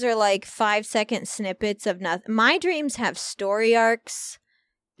dreams are like 5-second snippets of nothing. My dreams have story arcs,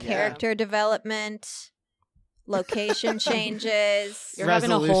 character development, location changes. You're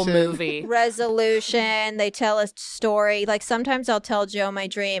having a whole movie. Resolution. They tell a story. Like sometimes I'll tell Joe my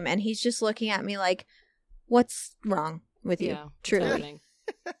dream and he's just looking at me like, what's wrong with you? Truly.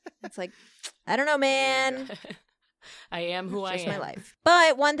 It's like, I don't know, man. I am who I am. Just my life.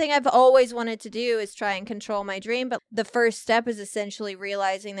 But one thing I've always wanted to do is try and control my dream. But the first step is essentially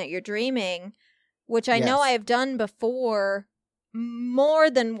realizing that you're dreaming, which I know I have done before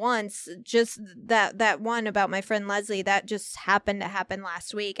more than once. Just that one about my friend Leslie, that just happened to happen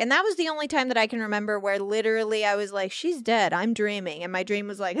last week. And that was the only time that I can remember where literally I was like, she's dead. I'm dreaming. And my dream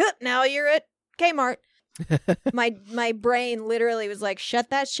was like, now you're at Kmart. My brain literally was like, shut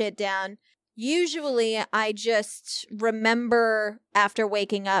that shit down. Usually, I just remember after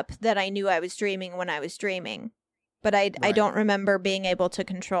waking up that I knew I was dreaming when I was dreaming. But I don't remember being able to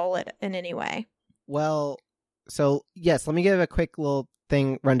control it in any way. Well, so, yes, let me give a quick little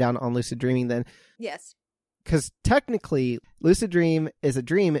rundown on lucid dreaming then. Yes. Because technically, lucid dream is a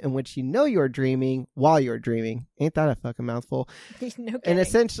dream in which you know you're dreaming while you're dreaming. Ain't that a fucking mouthful? No kidding. And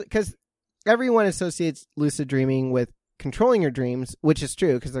essentially, because everyone associates lucid dreaming with controlling your dreams, which is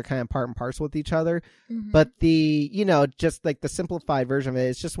true because they're kind of part and parcel with each other. But just like the simplified version of it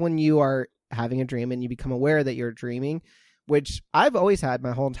is just when you are having a dream and you become aware that you're dreaming, which I've always had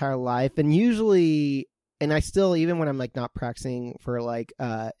my whole entire life. And usually, and I still, even when I'm like not practicing for like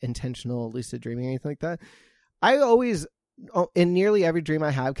intentional lucid dreaming or anything like that, I always, in nearly every dream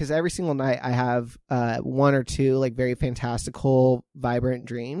I have, because every single night I have one or two like very fantastical, vibrant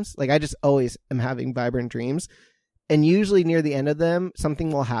dreams. Like I just always am having vibrant dreams. And usually near the end of them, something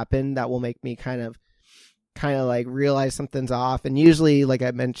will happen that will make me kind of like realize something's off. And usually, like I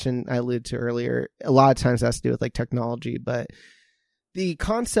alluded to earlier, a lot of times it has to do with like technology. But the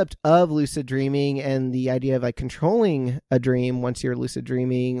concept of lucid dreaming and the idea of like controlling a dream once you're lucid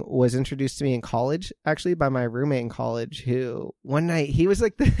dreaming was introduced to me in college, actually by my roommate in college, who one night he was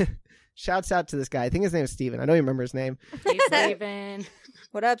like shouts out to this guy. I think his name is Steven. I don't even remember his name. Hey, Steven.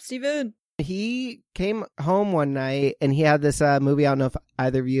 What up, Steven? He came home one night and he had this movie. I don't know if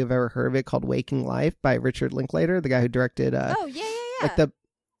either of you have ever heard of it, called Waking Life by Richard Linklater, the guy who directed. For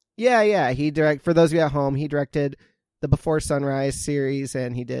those of you at home, he directed the Before Sunrise series,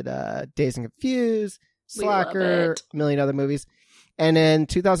 and he did Dazed and Confused, Slacker, a million other movies. And in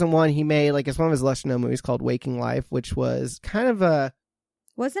 2001, he made it's one of his lesser known movies called Waking Life, which was kind of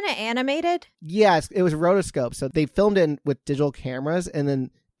Wasn't it animated? Yes, it was rotoscope. So they filmed it with digital cameras, and then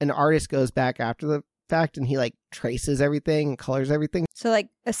an artist goes back after the fact and he like traces everything and colors everything. So like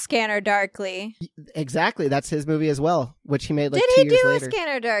a Scanner Darkly. Exactly. That's his movie as well, which he made like Did 2 he years do later. a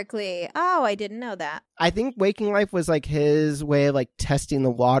Scanner Darkly? Oh, I didn't know that. I think Waking Life was like his way of like testing the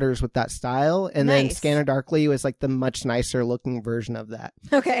waters with that style. And then Nice. Scanner Darkly was like the much nicer looking version of that.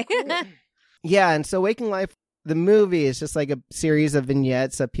 Okay. Yeah. And so Waking Life, the movie is just like a series of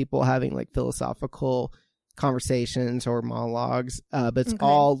vignettes of people having like philosophical conversations or monologues, but it's Okay.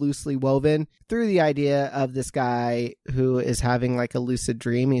 all loosely woven through the idea of this guy who is having like a lucid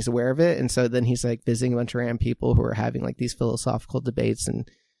dream. He's aware of it, and so then he's like visiting a bunch of random people who are having like these philosophical debates and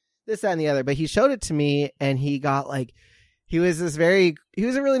this, that, and the other. But he showed it to me, and he got like, he was a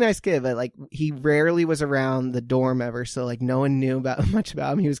really nice kid, but like he rarely was around the dorm ever, so like no one knew about much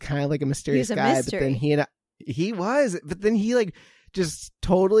about him. He was kind of like a mysterious He was a guy, mystery. but then he like just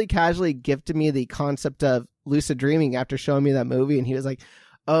totally casually gifted me the concept of lucid dreaming after showing me that movie. And he was like,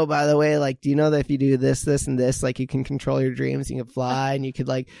 oh, by the way, like, do you know that if you do this, this, and this, like you can control your dreams, you can fly, and you could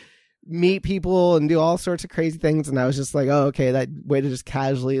like meet people and do all sorts of crazy things. And I was just like, oh, okay, that way to just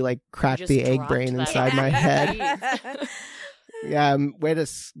casually like crack Just the egg dropped brain that inside my in. head. Yeah, way to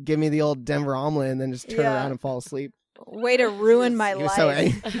give me the old Denver omelet and then just turn Yeah. around and fall asleep. Way to ruin my He was so life.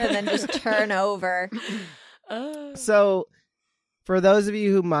 angry. And then just turn over. So for those of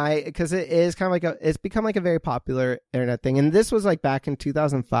you who might, because it is kind of like it's become like a very popular internet thing. And this was like back in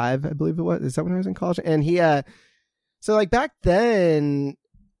 2005, I believe it was. Is that when I was in college? And so like back then,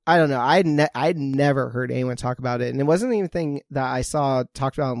 I don't know. I'd never heard anyone talk about it. And it wasn't anything that I saw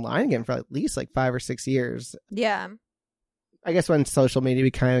talked about online again for at least like 5 or 6 years. Yeah, I guess when social media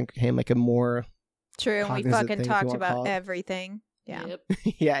became like a more, true. We Cognizant fucking thing, if you talked wanna call about it. everything. Yeah. Yep.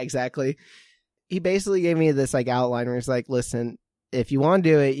 yeah, exactly. He basically gave me this like outline where he's like, listen, if you want to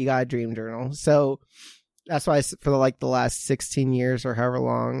do it, you got to dream journal. So that's why for like the last 16 years or however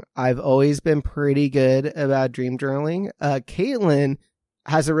long, I've always been pretty good about dream journaling. Caitlin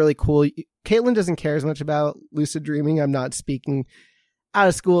has a really cool, Caitlin doesn't care as much about lucid dreaming. I'm not speaking out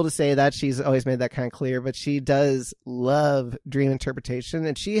of school to say that. She's always made that kind of clear, but she does love dream interpretation.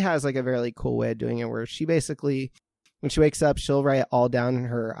 And she has like a very cool way of doing it where she basically, when she wakes up, she'll write it all down in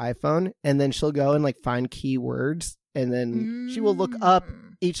her iPhone, and then she'll go and like find key words, and then she will look up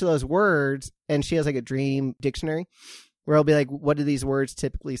each of those words, and she has like a dream dictionary where it'll be like, what do these words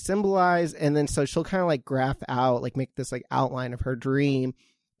typically symbolize? And then so she'll kind of like graph out, like make this like outline of her dream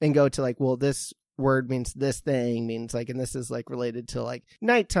and go to like, well, this word means this thing, means like, and this is like related to like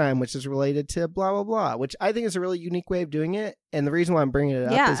nighttime, which is related to blah, blah, blah, which I think is a really unique way of doing it. And the reason why I'm bringing it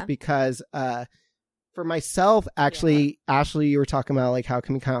up Yeah. is because, for myself, actually, Ashley, you were talking about like how it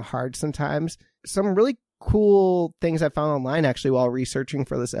can be kind of hard sometimes. Some really cool things I found online actually while researching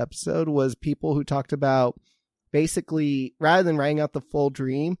for this episode was people who talked about basically rather than writing out the full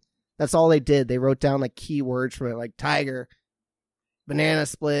dream, that's all they did. They wrote down like key words from it, like tiger, banana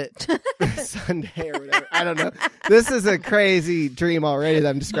split, Sunday or whatever. I don't know. This is a crazy dream already that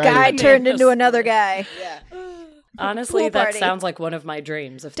I'm describing. Guy turned into another guy. Yeah. Honestly, Pool that party. sounds like one of my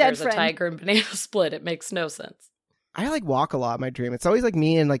dreams. If Dead there's friend. a tiger and banana split, it makes no sense. I like walk a lot in my dream. It's always like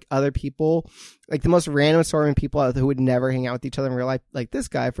me and like other people, like the most random assortment of people who would never hang out with each other in real life. Like this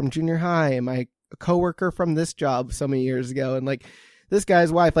guy from junior high and my coworker from this job so many years ago. And like this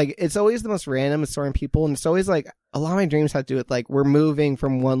guy's wife, like it's always the most random assortment of people. And it's always like a lot of my dreams have to do with like, we're moving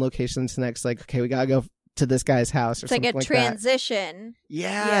from one location to the next. Like, okay, we got to go to this guy's house or It's like something a like that. transition.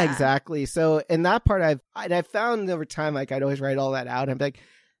 Yeah, Yeah. exactly. So in that part, I've found over time, like I'd always write all that out. And I'm like,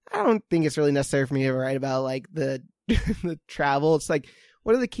 I don't think it's really necessary for me to write about like the the travel. It's like,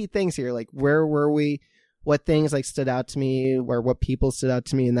 what are the key things here? Like, where were we? What things like stood out to me, or what people stood out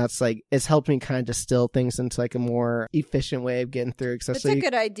to me? And that's like, it's helped me kind of distill things into like a more efficient way of getting through. It's a Especially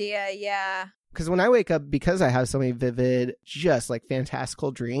good idea. Yeah. because when I wake up, because I have so many vivid, just like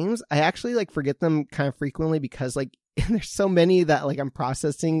fantastical dreams, I actually like forget them kind of frequently because like there's so many that like I'm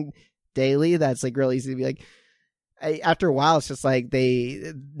processing daily that's like really easy to be like, after a while, it's just like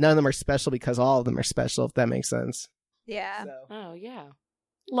none of them are special because all of them are special, if that makes sense. Yeah. Oh, yeah.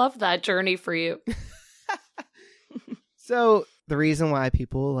 Love that journey for you. So the reason why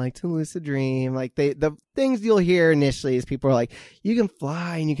people like to lucid dream, like the things you'll hear initially is people are like, you can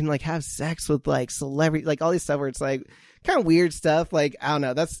fly and you can like have sex with like celebrity, like all these stuff where it's like kind of weird stuff. Like, I don't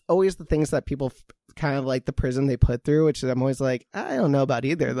know. That's always the things that people kind of like the prism they put through, which I'm always like, I don't know about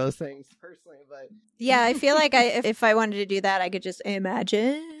either of those things personally, but Yeah, I feel like if I wanted to do that, I could just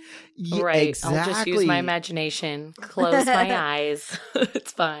imagine. yeah, Right. exactly. I'll just use my imagination. Close my eyes.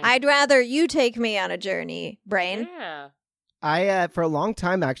 It's fine. I'd rather you take me on a journey, brain. Yeah. I for a long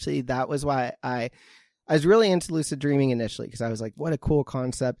time, actually, that was why I was really into lucid dreaming initially, because I was like, what a cool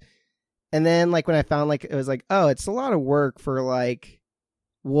concept. And then like when I found like, it was like, oh, it's a lot of work for like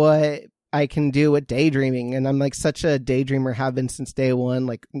what I can do with daydreaming. And I'm like such a daydreamer, have been since day one,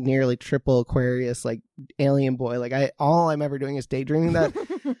 like nearly triple Aquarius, like alien boy. Like all I'm ever doing is daydreaming. That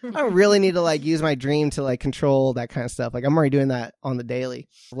I don't really need to like use my dream to like control that kind of stuff. Like I'm already doing that on the daily.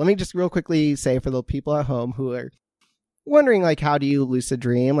 Let me just real quickly say for the people at home who are wondering like, how do you lucid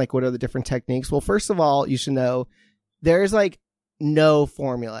dream? Like what are the different techniques? Well, first of all, you should know there's like no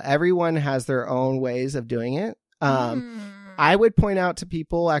formula. Everyone has their own ways of doing it. I would point out to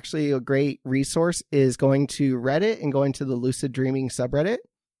people, actually, a great resource is going to Reddit and going to the lucid dreaming subreddit.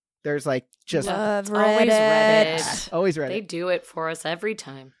 There's like just Love Always Reddit. Reddit. always Reddit. They do it for us every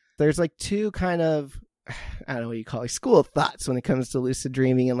time. There's like two kind of, I don't know what you call it, school of thoughts when it comes to lucid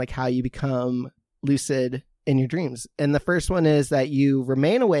dreaming and like how you become lucid in your dreams. And the first one is that you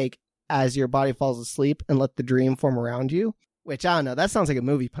remain awake as your body falls asleep and let the dream form around you. Which, I don't know, that sounds like a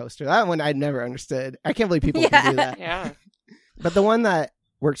movie poster. That one I never understood. I can't believe people can do that. Yeah. But the one that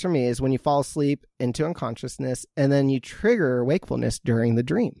works for me is when you fall asleep into unconsciousness and then you trigger wakefulness during the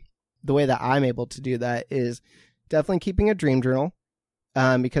dream. The way that I'm able to do that is definitely keeping a dream journal,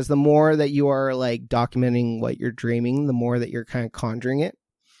 because the more that you are like documenting what you're dreaming, the more that you're kind of conjuring it.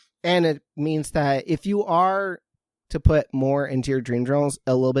 And it means that if you are to put more into your dream journals,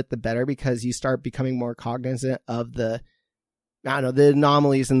 a little bit the better, because you start becoming more cognizant of the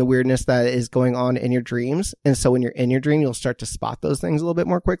anomalies and the weirdness that is going on in your dreams. And so when you're in your dream, you'll start to spot those things a little bit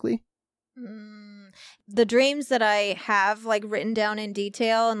more quickly. The dreams that I have like written down in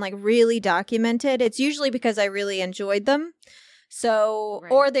detail and like really documented, it's usually because I really enjoyed them. So,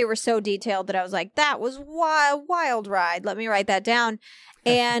 Right. or they were so detailed that I was like, that was wild ride. Let me write that down.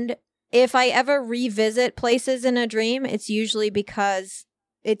 And if I ever revisit places in a dream, it's usually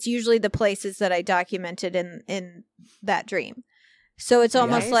the places that I documented in that dream. So it's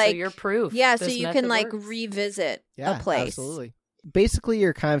almost Okay, like, so you're proof. yeah, so this you method can like works. revisit Yeah, a place. absolutely. Basically,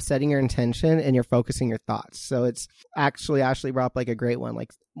 you're kind of setting your intention and you're focusing your thoughts. So it's actually, Ashley brought up like a great one. Like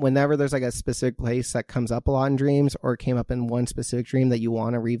whenever there's like a specific place that comes up a lot in dreams or came up in one specific dream that you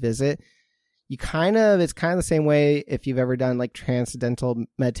want to revisit, it's kind of the same way if you've ever done like transcendental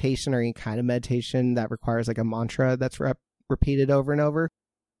meditation or any kind of meditation that requires like a mantra that's repeated over and over.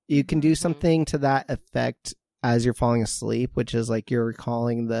 You can do something to that effect as you're falling asleep, which is like you're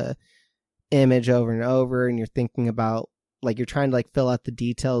recalling the image over and over and you're thinking about, like you're trying to like fill out the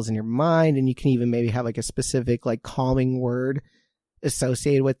details in your mind, and you can even maybe have like a specific like calming word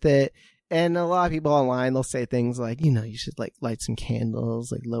associated with it. And a lot of people online, they'll say things like, you know, you should like light some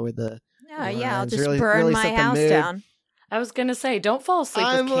candles, like lower the Yeah, I'll lines, just really- burn really my set the house mood. down. I was going to say, don't fall asleep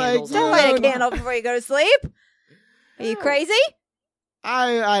I'm with like, candles. Don't on. light a No. candle before you go to sleep. Are you crazy?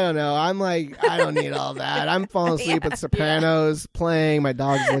 I don't know. I'm like, I don't need all that. I'm falling asleep with Sopranos playing. My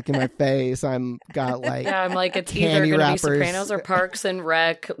dog's licking my face. I'm got like, Yeah, I'm like, it's either candy going to be wrappers. Sopranos or Parks and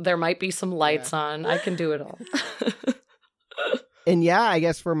Rec. There might be some lights on. I can do it all. and yeah, I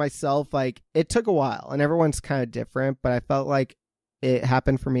guess for myself, like it took a while and everyone's kind of different, but I felt like it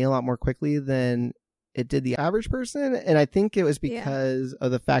happened for me a lot more quickly than it did the average person. And I think it was because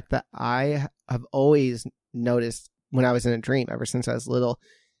of the fact that I have always noticed when I was in a dream ever since I was little.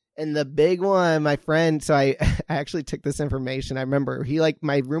 And the big one, my friend, so I actually took this information. I remember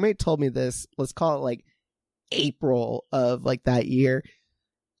my roommate told me this, let's call it like April of like that year.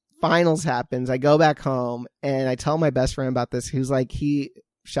 Finals happens. I go back home and I tell my best friend about this. Who's like, he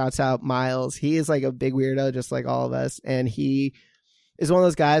shouts out Miles. He is like a big weirdo, just like all of us. And he is one of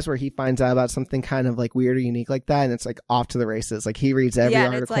those guys where he finds out about something kind of like weird or unique like that. And it's like off to the races. Like he reads every yeah,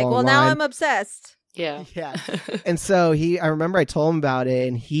 article and it's like, well, online. now I'm obsessed. Yeah. Yeah. And so I remember I told him about it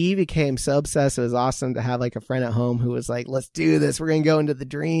and he became so obsessed. It was awesome to have like a friend at home who was like, let's do this. We're going to go into the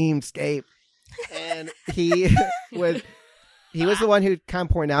dreamscape. And he was the one who kind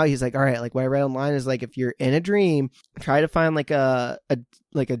of pointed out, he's like, all right, like what I read online is like, if you're in a dream, try to find like a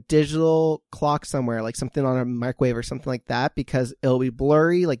digital clock somewhere, like something on a microwave or something like that, because it'll be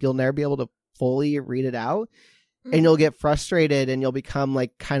blurry. Like you'll never be able to fully read it out. And you'll get frustrated and you'll become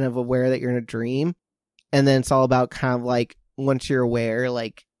like kind of aware that you're in a dream. And then it's all about kind of like, once you're aware,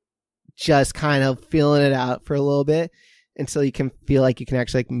 like just kind of feeling it out for a little bit until you can feel like you can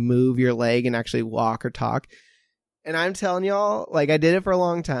actually like move your leg and actually walk or talk. And I'm telling y'all, like I did it for a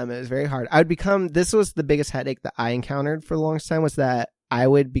long time. It was very hard. This was the biggest headache that I encountered for the longest time, was that I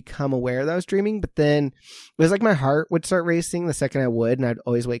would become aware that I was dreaming, but then it was like my heart would start racing the second I would, and I'd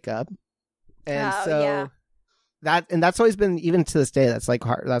always wake up. And yeah. that's always been, even to this day, that's like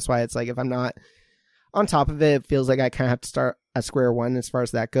hard. That's why it's like, if I'm not on top of it, it feels like I kind of have to start at square one as far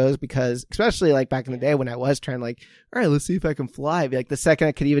as that goes, because especially like back in the day when I was trying to like, all right, let's see if I can fly. Be like the second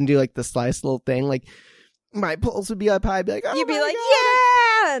I could even do like the slightest little thing, like my pulse would be up high. I'd be like, oh, You'd be like,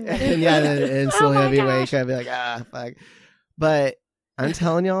 God. yeah. And yeah, then instantly Oh my I'd be gosh. awake. I'd be like, ah, fuck. But I'm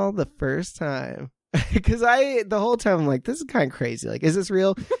telling y'all, the first time, because the whole time I'm like, this is kind of crazy. Like, is this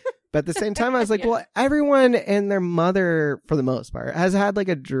real? But at the same time, I was like, Yeah. well, everyone and their mother, for the most part, has had like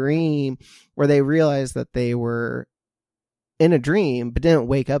a dream where they realized that they were in a dream, but didn't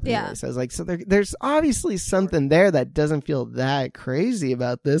wake up. Yeah. Anyway. So I was like, so there's obviously something there that doesn't feel that crazy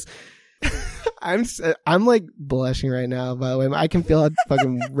about this. I'm like blushing right now, by the way. I can feel how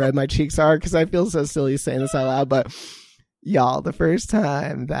fucking red my cheeks are because I feel so silly saying this out loud. But y'all, the first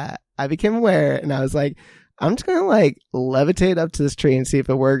time that I became aware and I was like, I'm just gonna like levitate up to this tree and see if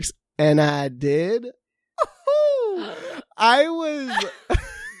it works. And I did. I was.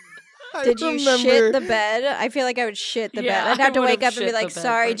 I Did you remember- shit the bed? I feel like I would shit the Yeah, bed. I'd have I to would've wake up and be shit like, the bed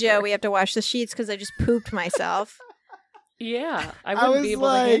sorry, for Joe, sure. we have to wash the sheets because I just pooped myself. Yeah, I I wouldn't was be able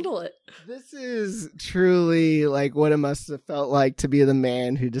like- to handle it. This is truly like what it must have felt like to be the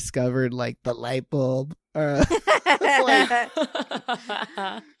man who discovered like the light bulb,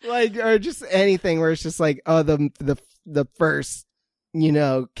 like or just anything where it's just like, oh, the first, you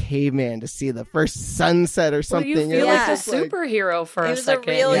know, caveman to see the first sunset or Well, something. you feel It was like a just, like- superhero for It a was a second.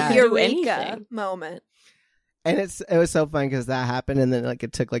 real Yeah. You can do eureka anything. moment. and it was so fun because that happened, and then like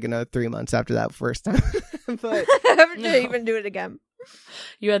it took like another 3 months after that first time. But I have to No. even do it again.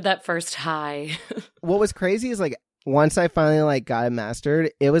 You had that first high. what was crazy is like once I finally like got it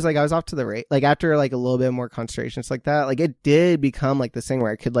mastered, it was like I was off to the right. Like after like a little bit more concentration, like that, like it did become like this thing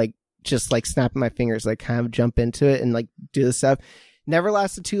where I could like just like snap my fingers, like kind of jump into it and like do the stuff. Never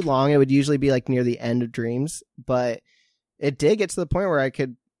lasted too long. It would usually be like near the end of dreams, but it did get to the point where I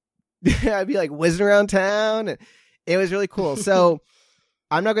could, I'd be like whizzing around town, and it was really cool. So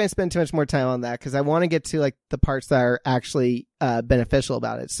I'm not going to spend too much more time on that because I want to get to like the parts that are actually beneficial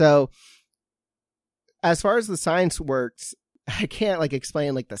about it. So as far as the science works, I can't like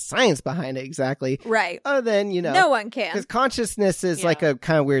explain like the science behind it exactly, Right. other than, you know, No one can. because consciousness is Yeah. like a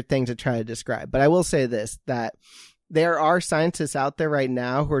kind of weird thing to try to describe. But I will say this, that there are scientists out there right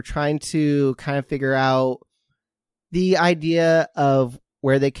now who are trying to kind of figure out the idea of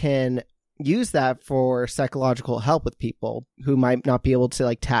where they can use that for psychological help with people who might not be able to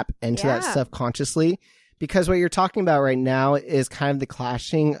like tap into that Yeah. stuff consciously. Because what you're talking about right now is kind of the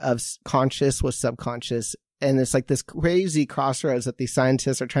clashing of conscious with subconscious. And it's like this crazy crossroads that these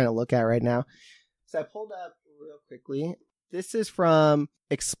scientists are trying to look at right now. So I pulled up real quickly. This is from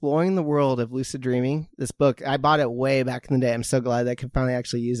Exploring the World of Lucid Dreaming. This book, I bought it way back in the day. I'm so glad that I could finally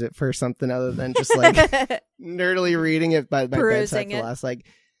actually use it for something other than just like nerdily reading it by my bedside Perusing for the it. last like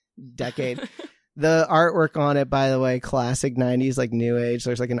decade. The artwork on it, by the way, classic 90s, like new age.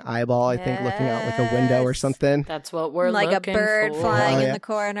 There's like an eyeball, I think, looking out like a window or Yes. something. That's what we're like a looking bird for. flying Oh, in yeah. the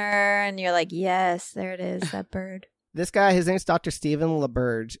corner, and you're like, yes, there it is, that bird. This guy, his name's Dr. Stephen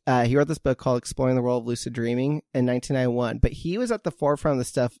LaBerge. He wrote this book called Exploring the World of Lucid Dreaming in 1991. But he was at the forefront of the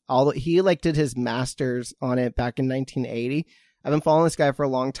stuff. He like did his master's on it back in 1980. I've been following this guy for a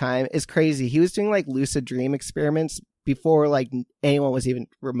long time. It's crazy. He was doing like lucid dream experiments before like anyone was even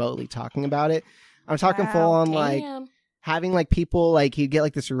remotely talking about it. I'm talking Wow. full on like Damn. having like people, like he'd get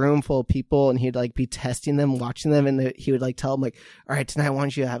like this room full of people and he'd like be testing them, watching them, and he would like tell them like, all right, tonight I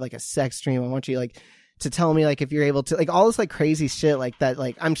want you to have like a sex dream. I want you like to tell me like if you're able to, like all this like crazy shit like that.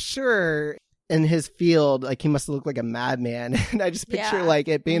 Like I'm sure in his field, like he must look like a madman. And I just picture Yeah. like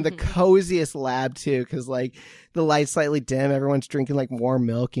it being the Mhm. coziest lab too, because like the light's slightly dim, everyone's drinking like warm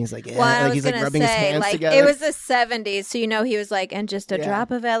milk, and he's like, yeah, Well, I like was he's like gonna rubbing say, his hands like, together. it was the 70s, so you know he was like, and just a Yeah.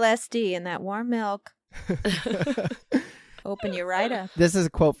 drop of LSD in that warm milk. Open you right up. This is a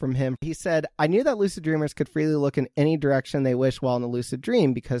quote from him. He said, I knew that lucid dreamers could freely look in any direction they wish while in a lucid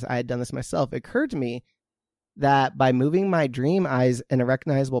dream because I had done this myself. It occurred to me that by moving my dream eyes in a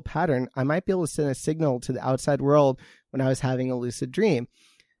recognizable pattern, I might be able to send a signal to the outside world when I was having a lucid dream.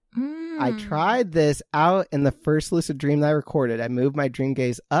 I tried this out in the first lucid dream that I recorded. I moved my dream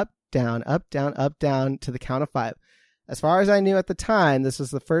gaze up, down, up, down, up, down to the count of 5. As far as I knew at the time, this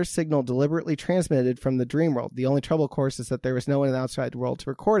was the first signal deliberately transmitted from the dream world. The only trouble, of course, is that there was no one in the outside world to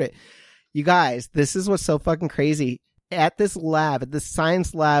record it. You guys, this is what's so fucking crazy. At this lab, at this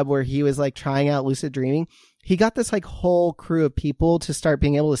science lab where he was like trying out lucid dreaming, he got this like whole crew of people to start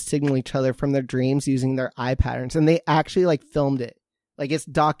being able to signal each other from their dreams using their eye patterns. And they actually like filmed it. Like it's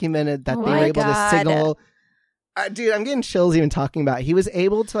documented that Oh they were my able God. to signal Dude, I'm getting chills even talking about it. He was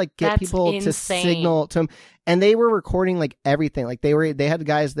able to like get That's people to insane. signal to him, and they were recording like everything. Like they had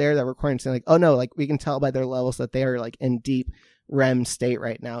guys there that were recording, saying like, "Oh no, like we can tell by their levels that they are like in deep REM state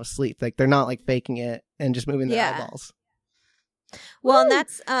right now, sleep. Like they're not like faking it and just moving their eyeballs." Well, and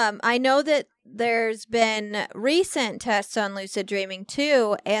that's I know that there's been recent tests on lucid dreaming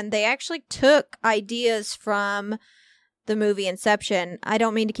too, and they actually took ideas from the movie Inception. I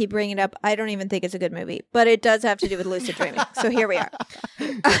don't mean to keep bringing it up. I don't even think it's a good movie, but it does have to do with lucid dreaming. So here we are.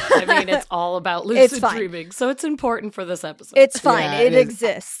 I mean, it's all about lucid dreaming, so it's important for this episode. It's fine. Yeah, it it is.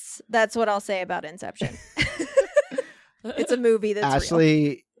 exists. That's what I'll say about Inception. It's a movie that's real.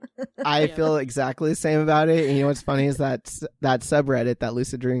 Ashley, I feel exactly the same about it. And you know what's funny is that subreddit, that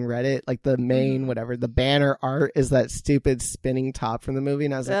lucid dreaming Reddit, like the main whatever, the banner art is that stupid spinning top from the movie,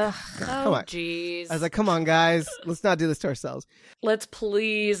 and I was like, come on, jeez. I was like, come on, guys, let's not do this to ourselves. Let's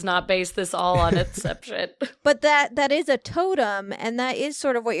please not base this all on Inception. But that is a totem, and that is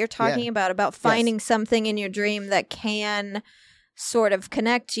sort of what you're talking about finding something in your dream that can sort of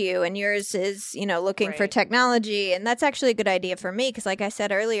connect you, and yours is, looking for technology. And that's actually a good idea for me because, like I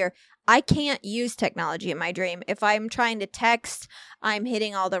said earlier, I can't use technology in my dream. If I'm trying to text, I'm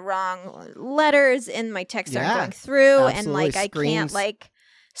hitting all the wrong letters and my texts aren't going through. Absolutely. And like Screens. I can't, like,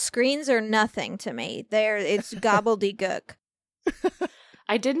 screens are nothing to me. It's gobbledygook.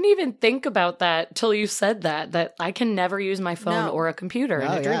 I didn't even think about that till you said that I can never use my phone or a computer in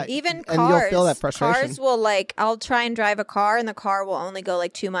a dream. Yeah. Even And cars, you'll feel that frustration. Cars will I'll try and drive a car and the car will only go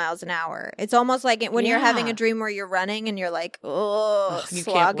like 2 miles an hour. It's almost like when you're having a dream where you're running and you're like, oh, You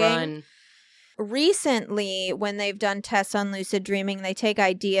slogging. can't run. Recently, when they've done tests on lucid dreaming, they take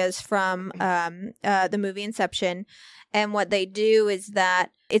ideas from the movie Inception. And what they do is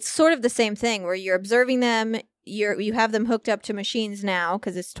that it's sort of the same thing where you're observing them. You have them hooked up to machines now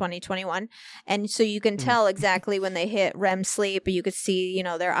because it's 2021, and so you can tell exactly when they hit REM sleep. You could see,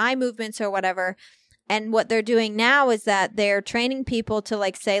 their eye movements or whatever. And what they're doing now is that they're training people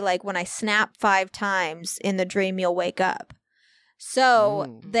to say when I snap 5 times in the dream, you'll wake up.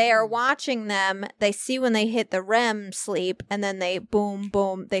 So they are watching them. They see when they hit the REM sleep, and then they boom,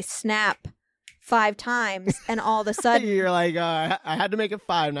 boom, they snap 5 times, and all of a sudden You're like, I had to make it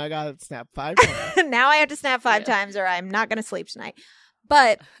 5. Now I got to snap 5 times. now I have to snap 5 times or I'm not going to sleep tonight.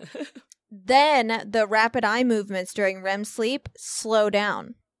 But then the rapid eye movements during REM sleep slow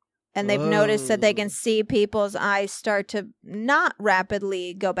down. And they've noticed that they can see people's eyes start to not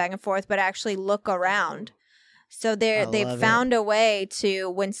rapidly go back and forth, but actually look around. So they've found a way to,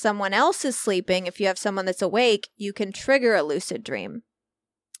 when someone else is sleeping, if you have someone that's awake, you can trigger a lucid dream.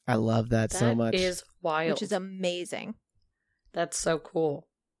 I love that so much. That is wild. Which is amazing. That's so cool.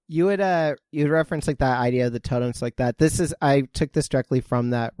 You would reference like that idea of the totems like that. I took this directly from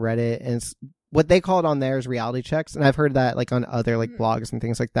that Reddit, and what they call it on there is reality checks. And I've heard that like on other like blogs and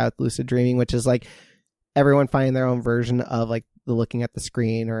things like that with lucid dreaming, which is like everyone finding their own version of like the looking at the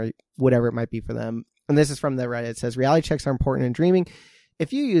screen or whatever it might be for them. And this is from the Reddit. It says reality checks are important in dreaming.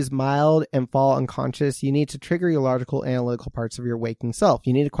 If you use mild and fall unconscious, you need to trigger your logical analytical parts of your waking self.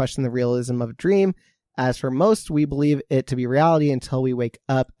 You need to question the realism of a dream. As for most, we believe it to be reality until we wake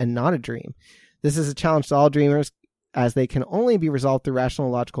up and not a dream. This is a challenge to all dreamers, as they can only be resolved through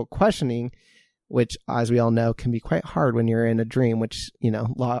rational logical questioning, which, as we all know, can be quite hard when you're in a dream, which,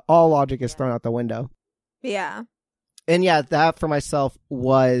 all logic is thrown out the window. Yeah. And yeah, that for myself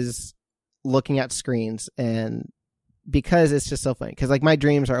was looking at screens, and because it's just so funny, because like my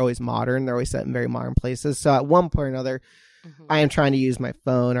dreams are always modern, they're always set in very modern places. So at one point or another, I am trying to use my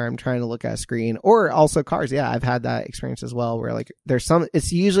phone, or I'm trying to look at a screen, or also cars. Yeah, I've had that experience as well, where like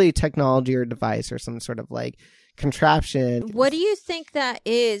it's usually technology or device or some sort of like contraption. What do you think that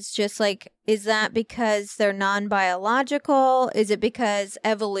is? Just like, is that because they're non-biological? Is it because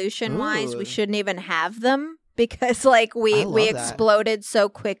evolution-wise we shouldn't even have them? Because like we exploded so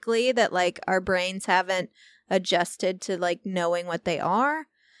quickly that like our brains haven't adjusted to like knowing what they are?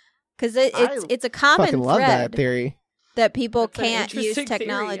 Because it's a common fucking love thread that theory that people That's an can't use interesting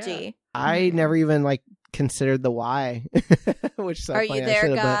technology. theory, yeah. I never even like considered the why. Which is so Are funny. you I there,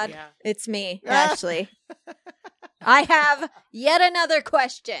 should've, but- God? Yeah. It's me, Ashley. I have yet another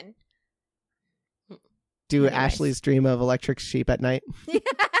question. Do Anyways. Ashley's dream of electric sheep at night?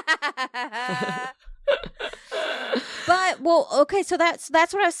 But okay, so that's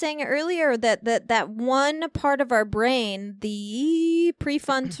what I was saying earlier, that one part of our brain, the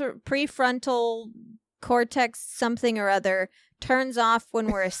prefrontal cortex something or other, turns off when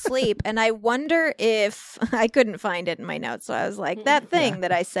we're asleep. And I wonder if I couldn't find it in my notes, so I was like, that thing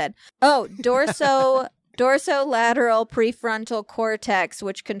that I said. Oh, dorsolateral prefrontal cortex,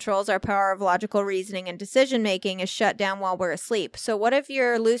 which controls our power of logical reasoning and decision making, is shut down while we're asleep. So what if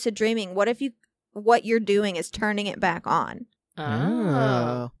you're lucid dreaming? What you're doing is turning it back on?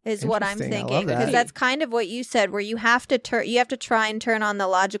 Is what I'm thinking, because that's kind of what you said, where you have to try and turn on the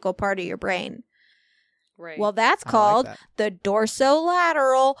logical part of your brain. Right. Well, that's called the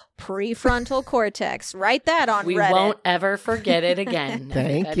dorsolateral prefrontal cortex. Write that on Reddit. We won't ever forget it again.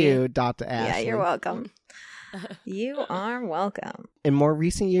 Thank you, Dr. Ashley. Yeah, you're welcome. You are welcome. In more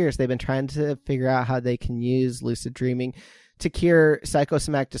recent years, they've been trying to figure out how they can use lucid dreaming to cure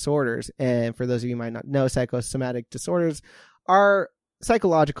psychosomatic disorders. And for those of you who might not know, psychosomatic disorders are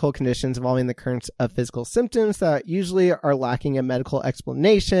psychological conditions involving the occurrence of physical symptoms that usually are lacking a medical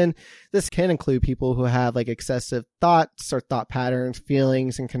explanation. This can include people who have like excessive thoughts or thought patterns,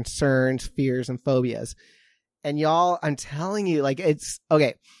 feelings and concerns, fears and phobias. And y'all, I'm telling you, like, it's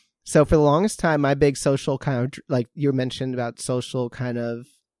okay. So for the longest time, my big social kind of, like you mentioned about social kind of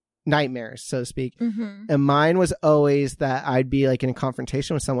nightmares, so to speak. Mm-hmm. And mine was always that I'd be like in a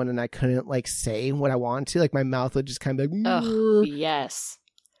confrontation with someone and I couldn't like say what I wanted to. Like my mouth would just kind of be like, oh, yes.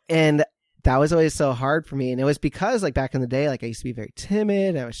 And that was always so hard for me. And it was because like back in the day, like I used to be very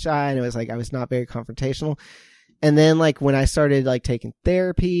timid and I was shy and it was like I was not very confrontational. And then like when I started like taking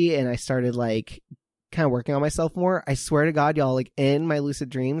therapy and I started like kind of working on myself more, I swear to God, y'all, like in my lucid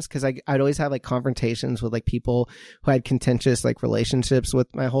dreams, because I'd always have like confrontations with like people who had contentious like relationships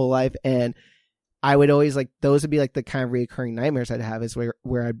with my whole life, and I would always like those would be like the kind of reoccurring nightmares I'd have, is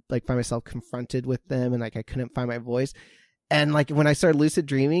where I'd like find myself confronted with them and like I couldn't find my voice. And like when I started lucid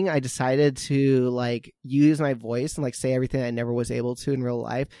dreaming, I decided to like use my voice and like say everything I never was able to in real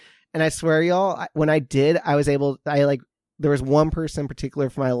life. And I swear, y'all, when I did, there was one person in particular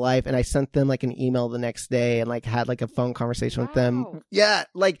for my life, and I sent them like an email the next day and like had like a phone conversation with them. Yeah,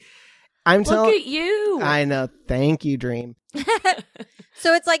 like I'm telling. Look at you. I know. Thank you, Dream.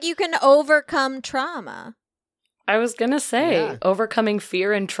 So it's like you can overcome trauma. I was going to say, overcoming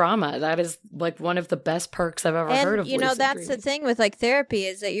fear and trauma. That is like one of the best perks I've ever heard of. You know, lucid that's dreaming. the thing with like therapy,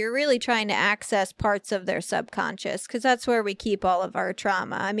 is that you're really trying to access parts of their subconscious, because that's where we keep all of our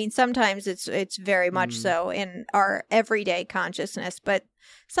trauma. I mean, sometimes it's very much so in our everyday consciousness, but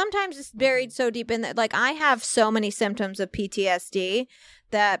sometimes it's buried so deep in that. Like I have so many symptoms of PTSD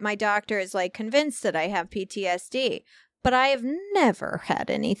that my doctor is like convinced that I have PTSD, but I have never had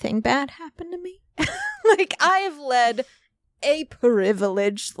anything bad happen to me. Like I have led a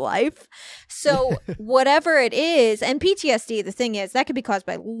privileged life. So whatever it is, and PTSD, the thing is, that could be caused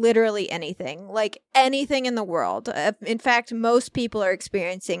by literally anything, like anything in the world. In fact, most people are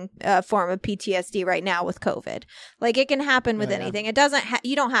experiencing a form of PTSD right now with COVID. Like it can happen with anything. It doesn't,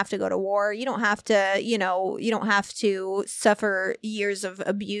 you don't have to go to war. You don't have to, you don't have to suffer years of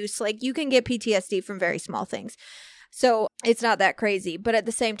abuse. Like you can get PTSD from very small things. So it's not that crazy. But at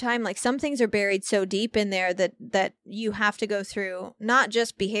the same time, like some things are buried so deep in there that you have to go through not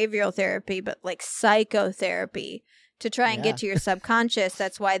just behavioral therapy, but like psychotherapy to try and get to your subconscious.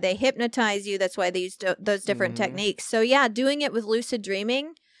 That's why they hypnotize you. That's why they use those different techniques. So yeah, doing it with lucid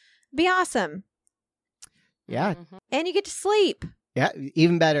dreaming, be awesome. Yeah. And you get to sleep. Yeah,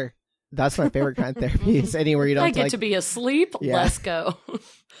 even better. That's my favorite kind of therapy, is anywhere you don't I get to be asleep. Yeah. Let's go.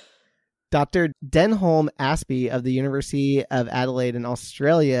 Dr. Denholm Aspey of the University of Adelaide in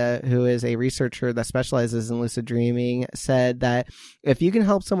Australia, who is a researcher that specializes in lucid dreaming, said that if you can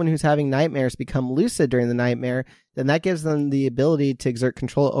help someone who's having nightmares become lucid during the nightmare, then that gives them the ability to exert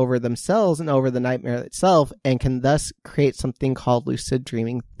control over themselves and over the nightmare itself, and can thus create something called lucid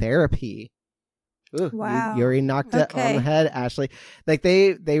dreaming therapy. Ooh, wow. You already knocked it on the head, Ashley. Like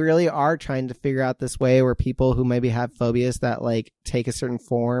they really are trying to figure out this way where people who maybe have phobias that like take a certain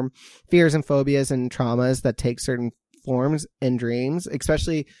form, fears and phobias and traumas that take certain forms in dreams,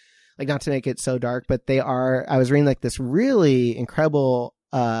 especially like, not to make it so dark, but I was reading like this really incredible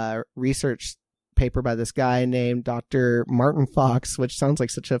research paper by this guy named Dr. Martin Fox, which sounds like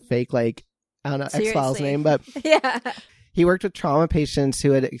such a fake, like, I don't know, Seriously. X-Files name, but Yeah. He worked with trauma patients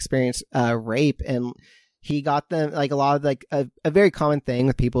who had experienced rape, and he got them like a lot of like a very common thing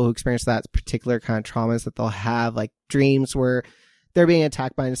with people who experience that particular kind of traumas, that they'll have like dreams where they're being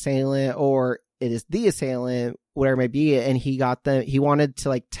attacked by an assailant, or it is the assailant, whatever it may be. And he wanted to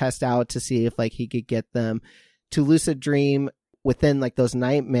like test out to see if like he could get them to lucid dream within like those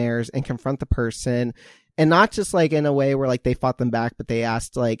nightmares and confront the person, and not just like in a way where like they fought them back, but they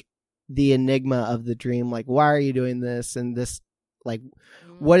asked like the enigma of the dream, like, why are you doing this? And this, like,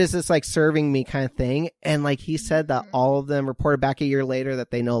 what is this like serving me kind of thing? And like he said that all of them reported back a year later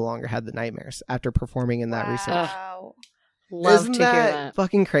that they no longer had the nightmares after performing in that research. Wow. Love Isn't to hear that.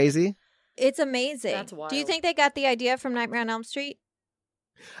 fucking crazy? It's amazing. That's wild. Do you think they got the idea from Nightmare on Elm Street?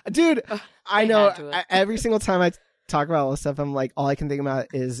 Dude, I know had to have. every single time I talk about all this stuff, I'm like, all I can think about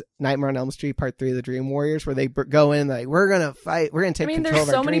is Nightmare on Elm Street Part 3 of the Dream Warriors, where they go in like, we're gonna fight, we're gonna take control there's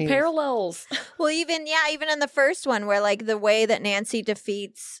of our so many dreams. parallels. Well, even in the first one, where like the way that Nancy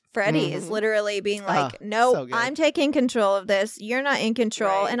defeats Freddy is literally being like, "No, so good. I'm taking control of this. You're not in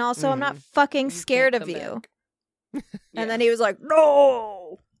control, Right. and also I'm not fucking You scared can't of come you." back. And then he was like,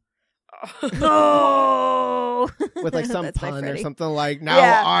 "No, no," with like some That's my pun or Freddy. something like, now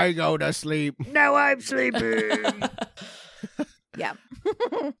Yeah. I go to sleep. Now I'm sleeping. Yeah.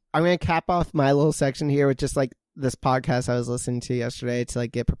 I'm gonna cap off my little section here with just like this podcast I was listening to yesterday to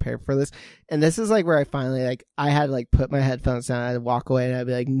like get prepared for this. And this is like where I finally like I had to like put my headphones down, I'd walk away and I'd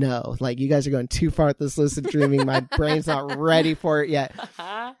be like, no, like you guys are going too far with this lucid dreaming. My brain's not ready for it yet.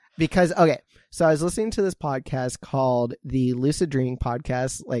 Because okay, so I was listening to this podcast called the Lucid Dreaming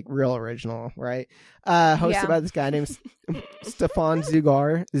Podcast, like real original, right? Hosted Yeah. by this guy named Stefan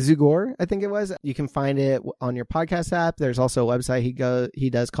Zugor, I think it was. You can find it on your podcast app. There's also a website he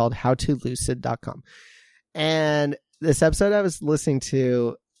does called howtolucid.com. And this episode I was listening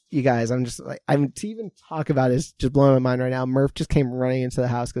to, you guys, I'm just like, to even talk about it is just blowing my mind right now. Murph just came running into the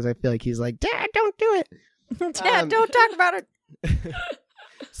house because I feel like he's like, Dad, don't do it. Dad, don't talk about it.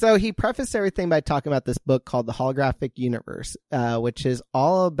 So he prefaced everything by talking about this book called The Holographic Universe, which is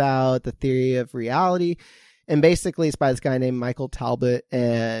all about the theory of reality. And basically it's by this guy named Michael Talbot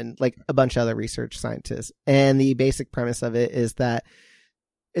and like a bunch of other research scientists. And the basic premise of it is that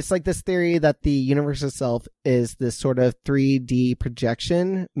it's like this theory that the universe itself is this sort of 3D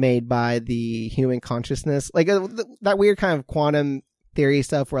projection made by the human consciousness. Like that weird kind of quantum theory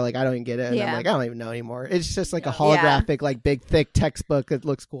stuff where like I don't even get it and Yeah. I'm like I don't even know anymore. It's just like a Yeah. holographic like big thick textbook that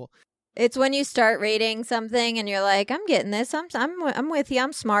looks cool. It's when you start reading something and you're like, I'm getting this. I'm with you.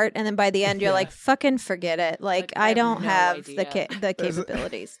 I'm smart. And then by the end, you're Yeah. like, fucking forget it. Like, I I have don't no have the idea. the There's a-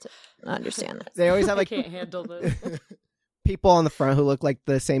 capabilities to understand that. They always have I like can't handle this. people on the front who look like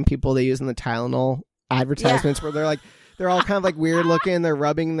the same people they use in the Tylenol advertisements where they're all kind of like weird looking, they're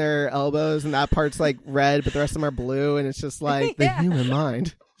rubbing their elbows and that part's like red but the rest of them are blue and it's just like the Yeah. human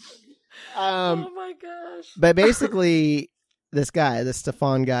mind. Oh my gosh. But basically, this guy, this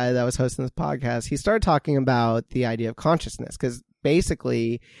Stefan guy that was hosting this podcast, he started talking about the idea of consciousness because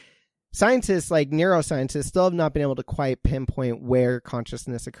basically scientists, like neuroscientists, still have not been able to quite pinpoint where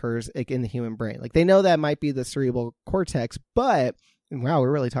consciousness occurs like, in the human brain. Like they know that might be the cerebral cortex, but wow,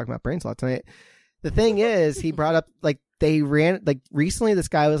 we're really talking about brains a lot tonight. The thing is, he brought up like recently this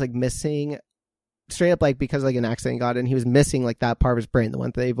guy was like missing straight up like because like an accident got in, he was missing like that part of his brain, the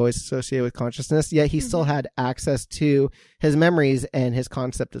one that they've always associated with consciousness, yet he still had access to his memories and his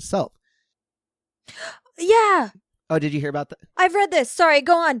concept of self. Yeah. Oh, did you hear about that? I've read this. Sorry,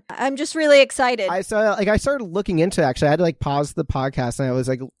 go on. I'm just really excited. I started looking into it, actually. I had to like pause the podcast and I was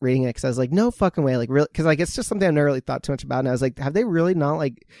like reading it because I was like, no fucking way. Like really, because like it's just something I've never really thought too much about. And I was like, have they really not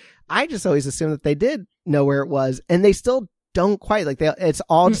like, I just always assumed that they did know where it was and they still don't quite like it's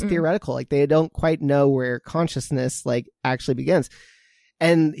all just theoretical. Like they don't quite know where consciousness like actually begins.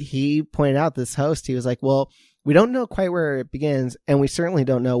 And he pointed out, this host, he was like, well, we don't know quite where it begins and we certainly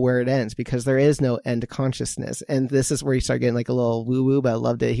don't know where it ends because there is no end to consciousness. And this is where he started getting like a little woo woo, but I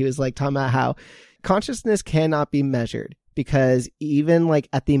loved it. He was like talking about how consciousness cannot be measured because even like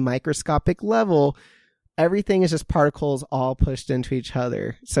at the microscopic level, everything is just particles all pushed into each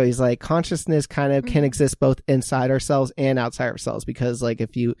other. So he's like, consciousness kind of can exist both inside ourselves and outside ourselves because like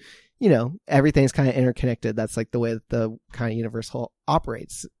if you know, everything's kind of interconnected. That's like the way that the kind of universe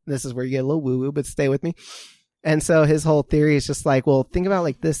operates. This is where you get a little woo woo, but stay with me. And so his whole theory is just like, well, think about it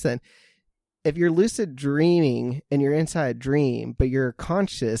like this then. If you're lucid dreaming and you're inside a dream, but you're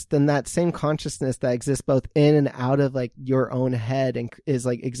conscious, then that same consciousness that exists both in and out of like your own head and is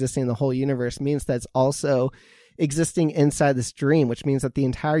like existing in the whole universe means that's also existing inside this dream, which means that the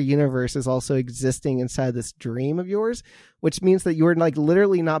entire universe is also existing inside this dream of yours, which means that you're like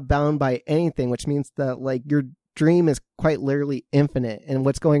literally not bound by anything, which means that like your dream is quite literally infinite. And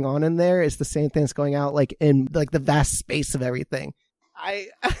what's going on in there is the same thing that's going out like in like the vast space of everything.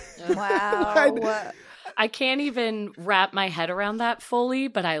 Wow. I can't even wrap my head around that fully,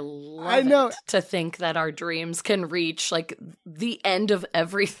 but I love I know. it to think that our dreams can reach like the end of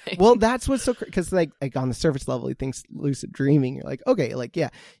everything. Well, that's what's so because like on the surface level, he thinks lucid dreaming. You're like, okay, like yeah,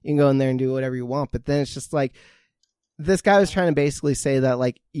 you can go in there and do whatever you want, but then it's just like this guy was trying to basically say that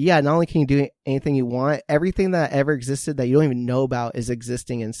like, yeah, not only can you do anything you want, everything that ever existed that you don't even know about is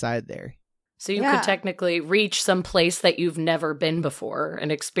existing inside there. So you Yeah. could technically reach some place that you've never been before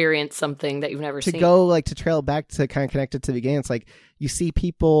and experience something that you've never To seen. go like to trail back to kind of connect it to the beginning, it's like you see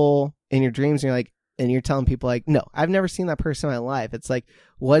people in your dreams, and you're like, and you're telling people like, no, I've never seen that person in my life. It's like,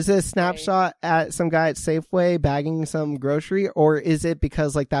 was it a snapshot at some guy at Safeway bagging some grocery, or is it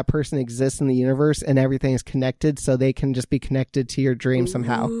because like that person exists in the universe and everything is connected, so they can just be connected to your dream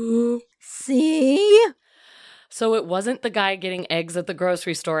somehow? See? So it wasn't the guy getting eggs at the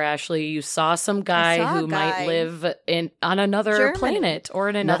grocery store, Ashley. You saw some guy who might live on another planet or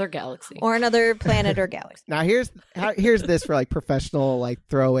in another galaxy. Or another planet or galaxy. Now here's this for like professional like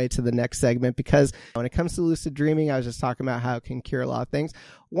throwaway to the next segment, because when it comes to lucid dreaming, I was just talking about how it can cure a lot of things.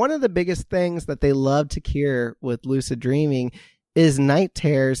 One of the biggest things that they love to cure with lucid dreaming is night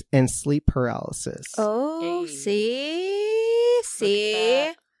terrors and sleep paralysis. Oh, Hey.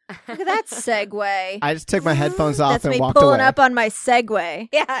 see? Look at that segue. I just took my headphones off and walked That's me pulling away. up on my segue.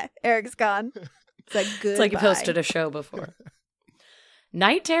 Yeah, Eric's gone. It's like good. It's like you posted a show before.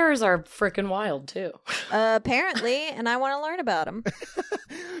 Night terrors are freaking wild, too. Apparently, and I want to learn about them.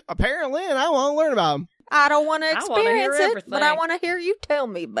 Apparently, and I want to learn about them. I don't want to I wanna hear experience it, but I everything. want to hear you tell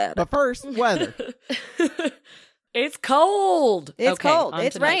me about it. But first, weather. It's cold. It's Okay, cold. on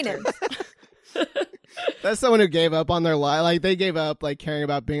It's to night raining. terrors. That's someone who gave up on their life. Like they gave up like caring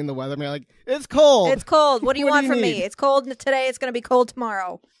about being the weatherman. Like, it's cold. It's cold. What do you What want do you from me? need? It's cold today. It's going to be cold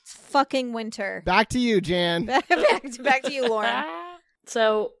tomorrow. It's fucking winter. Back to you, Jan. back to you, Lauren.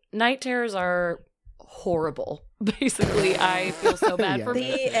 So night terrors are horrible. Basically, I feel so bad Yeah. for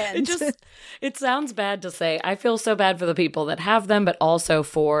The end. it sounds bad to say. I feel so bad for the people that have them, but also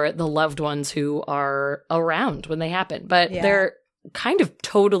for the loved ones who are around when they happen. But Yeah. they're kind of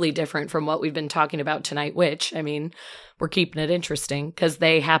totally different from what we've been talking about tonight, which, I mean, we're keeping it interesting because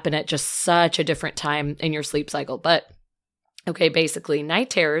they happen at just such a different time in your sleep cycle. But okay, basically,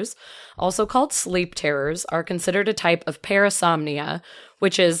 night terrors, also called sleep terrors, are considered a type of parasomnia,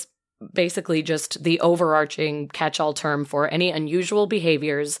 which is basically just the overarching catch-all term for any unusual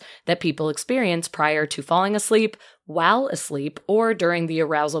behaviors that people experience prior to falling asleep, while asleep, or during the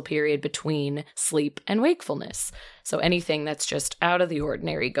arousal period between sleep and wakefulness. So anything that's just out of the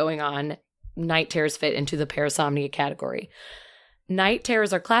ordinary going on, night terrors fit into the parasomnia category. Night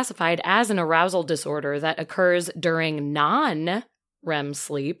terrors are classified as an arousal disorder that occurs during non-REM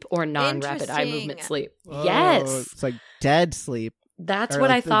sleep or non-rapid eye movement Interesting. sleep. Oh, Yes. it's like dead sleep. That's Or what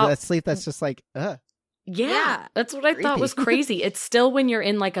like I thought. That sleep that's just like, Yeah, that's what I thought was Creepy. crazy. It's still when you're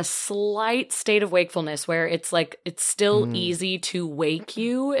in like a slight state of wakefulness where it's like it's still Mm. easy to wake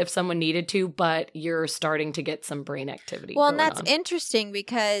you if someone needed to, but you're starting to get some brain activity. Well, and going that's on. interesting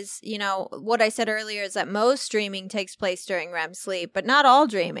because, you know, what I said earlier is that most dreaming takes place during REM sleep, but not all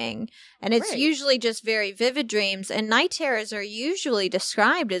dreaming. And it's Right. usually just very vivid dreams. And night terrors are usually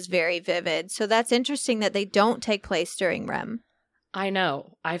described as very vivid. So that's interesting that they don't take place during REM. I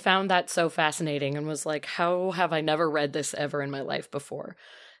know. I found that so fascinating and was like, how have I never read this ever in my life before?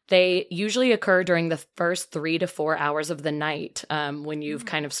 They usually occur during the first 3 to 4 hours of the night when you've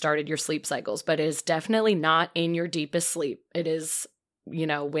kind of started your sleep cycles, but it is definitely not in your deepest sleep. It is, you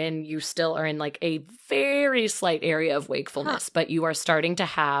know, when you still are in like a very slight area of wakefulness, but you are starting to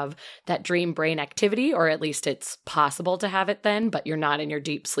have that dream brain activity, or at least it's possible to have it then, but you're not in your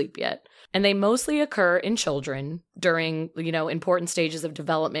deep sleep yet. And they mostly occur in children during, you know, important stages of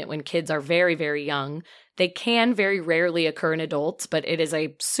development when kids are very, very young. They can very rarely occur in adults, but it is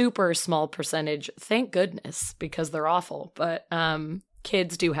a super small percentage, thank goodness, because they're awful. But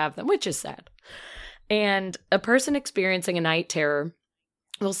kids do have them, which is sad. And a person experiencing a night terror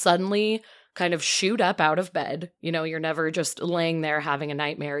will suddenly kind of shoot up out of bed. You know, you're never just laying there having a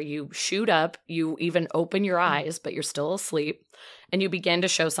nightmare. You shoot up, you even open your eyes, but you're still asleep, and you begin to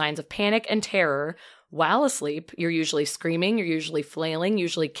show signs of panic and terror while asleep. You're usually screaming, you're usually flailing,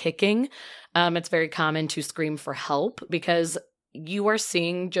 usually kicking. It's very common to scream for help because you are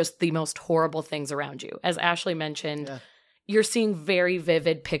seeing just the most horrible things around you. As Ashley mentioned, Yeah. you're seeing very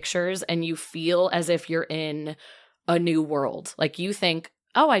vivid pictures and you feel as if you're in a new world. Like you think,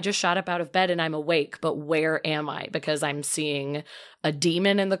 oh, I just shot up out of bed and I'm awake, but where am I? Because I'm seeing a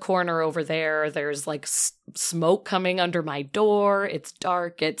demon in the corner over there. There's like smoke coming under my door. It's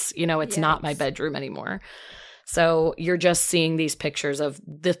dark. It's, you know, it's not my Yikes. bedroom anymore. So you're just seeing these pictures of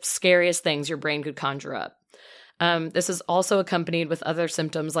the scariest things your brain could conjure up. This is also accompanied with other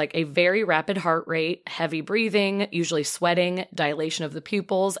symptoms like a very rapid heart rate, heavy breathing, usually sweating, dilation of the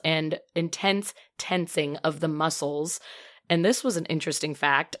pupils, and intense tensing of the muscles. And this was an interesting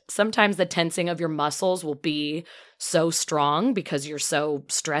fact. Sometimes the tensing of your muscles will be so strong because you're so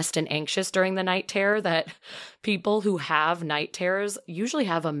stressed and anxious during the night terror that people who have night terrors usually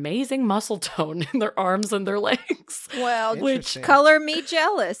have amazing muscle tone in their arms and their legs. Well, Interesting. color me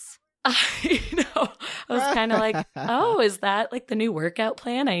jealous. I know. I was kind of like, oh, is that like the new workout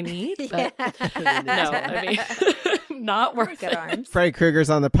plan I need? But no, I mean, not worth it. Arms. Freddy Krueger's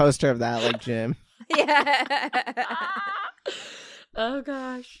on the poster of that, like, gym. Yeah. Oh,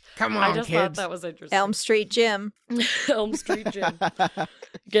 gosh. Come on, I just kids. thought that was interesting. Elm Street Gym. Elm Street Gym.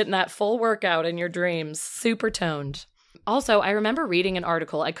 Getting that full workout in your dreams. Super toned. Also, I remember reading an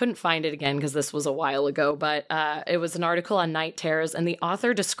article. I couldn't find it again because this was a while ago, but it was an article on night terrors, and the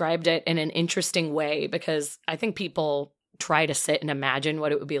author described it in an interesting way because I think people try to sit and imagine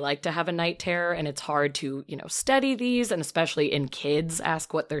what it would be like to have a night terror, and it's hard to, study these, and especially in kids,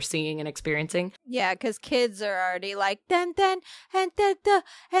 ask what they're seeing and experiencing. Yeah, because kids are already like, and then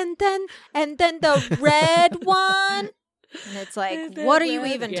the red one. And it's like, what are you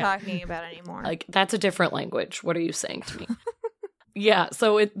even talking about anymore? Like, that's a different language. What are you saying to me? Yeah,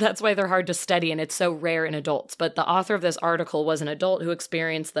 so that's why they're hard to study, and it's so rare in adults. But the author of this article was an adult who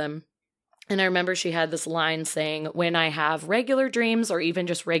experienced them. And I remember she had this line saying, when I have regular dreams or even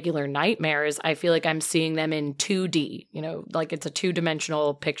just regular nightmares, I feel like I'm seeing them in 2D, like it's a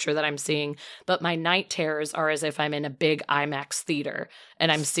two-dimensional picture that I'm seeing. But my night terrors are as if I'm in a big IMAX theater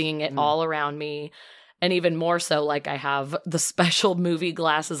and I'm seeing it all around me. And even more so, like I have the special movie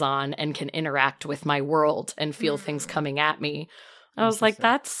glasses on and can interact with my world and feel things coming at me. I was like,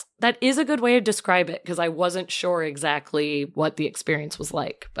 that is a good way to describe it because I wasn't sure exactly what the experience was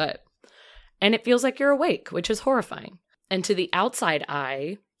like. And it feels like you're awake, which is horrifying. And to the outside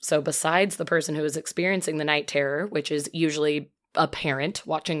eye, so besides the person who is experiencing the night terror, which is usually a parent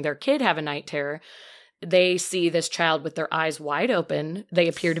watching their kid have a night terror, they see this child with their eyes wide open. They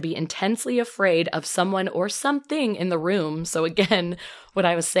appear to be intensely afraid of someone or something in the room. So again, what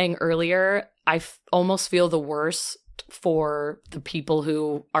I was saying earlier, I almost feel the worst for the people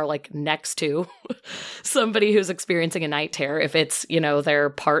who are like next to somebody who's experiencing a night terror, if it's, their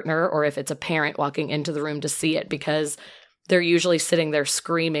partner or if it's a parent walking into the room to see it, because they're usually sitting there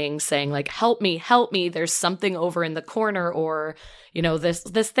screaming, saying like, help me, there's something over in the corner, or,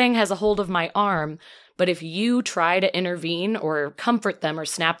 this thing has a hold of my arm. But if you try to intervene or comfort them or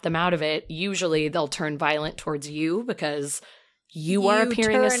snap them out of it, usually they'll turn violent towards you because you are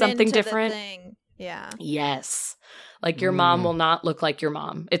appearing as something different. Yeah. Yes. Like your mom will not look like your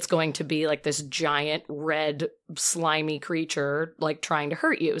mom. It's going to be like this giant red slimy creature like trying to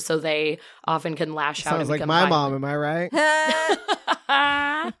hurt you. So they often can lash out. Sounds like my mom, am I right?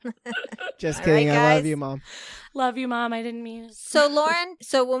 Just kidding. Right, I love you, Mom. Love you, Mom. I didn't mean it. So Lauren,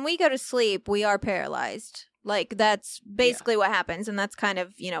 when we go to sleep, we are paralyzed. Like that's basically what happens. And that's kind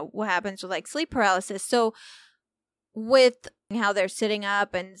of, what happens with like sleep paralysis. So with how they're sitting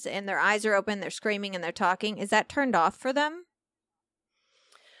up and their eyes are open, they're screaming and they're talking, is that turned off for them?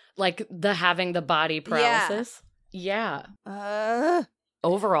 Like having the body paralysis? Yeah.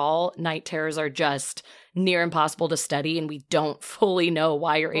 Overall, night terrors are just near impossible to study, and we don't fully know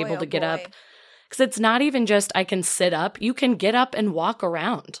why you're able to get up. Because it's not even just I can sit up. You can get up and walk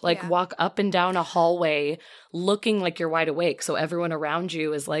around, walk up and down a hallway looking like you're wide awake. So everyone around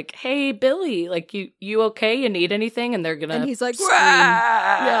you is like, hey, Billy, like, you okay? You need anything? And they're going to and he's like,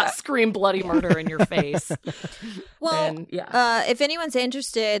 scream bloody murder in your face. Well, if anyone's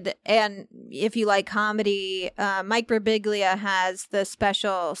interested, and if you like comedy, Mike Birbiglia has the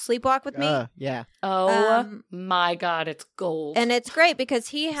special Sleepwalk with Me. Yeah. Oh, my God, it's gold. And it's great because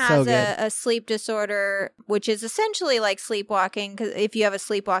he has a sleep disorder, which is essentially like sleepwalking. Because if you have a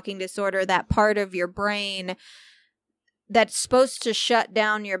sleepwalking disorder, that part of your brain that's supposed to shut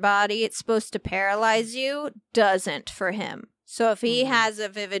down your body, it's supposed to paralyze you, doesn't for him. So if he has a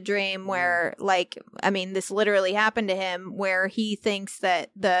vivid dream where, this literally happened to him, where he thinks that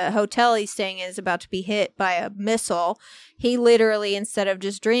the hotel he's staying in is about to be hit by a missile, he literally, instead of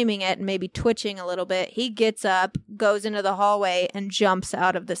just dreaming it and maybe twitching a little bit, he gets up, goes into the hallway, and jumps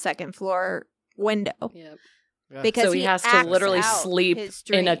out of the second floor window. Yep. Because so he has to literally sleep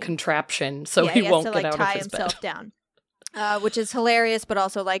in a contraption so he won't get out of his bed. Tie himself down. Which is hilarious, but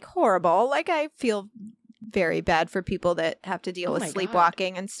also horrible. I feel very bad for people that have to deal with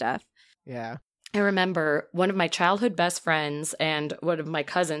sleepwalking and stuff. Yeah. I remember one of my childhood best friends and one of my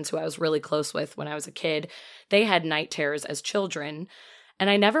cousins who I was really close with when I was a kid, they had night terrors as children. And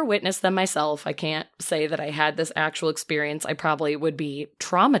I never witnessed them myself. I can't say that I had this actual experience. I probably would be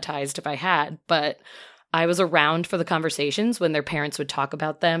traumatized if I had, but I was around for the conversations when their parents would talk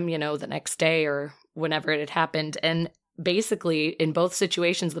about them, the next day or whenever it had happened. And basically, in both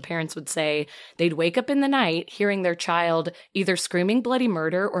situations, the parents would say they'd wake up in the night hearing their child either screaming bloody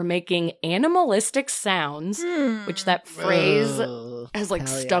murder or making animalistic sounds, which that phrase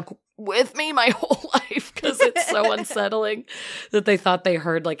has stuck with me my whole life because it's so unsettling that they thought they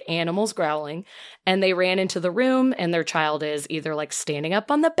heard like animals growling, and they ran into the room, and their child is either like standing up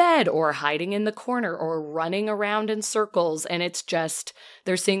on the bed or hiding in the corner or running around in circles. And it's just,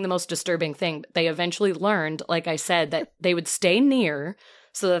 they're seeing the most disturbing thing. They eventually learned, like I said, that they would stay near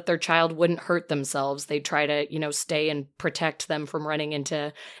so that their child wouldn't hurt themselves. They'd try to, stay and protect them from running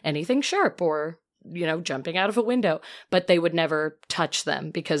into anything sharp or, jumping out of a window. But they would never touch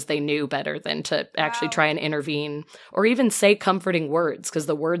them because they knew better than to actually try and intervene or even say comforting words, because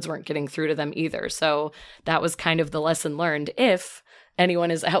the words weren't getting through to them either. So that was kind of the lesson learned. If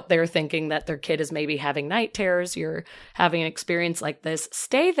anyone is out there thinking that their kid is maybe having night terrors, you're having an experience like this,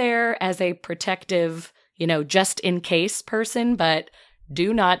 stay there as a protective, just in case person, but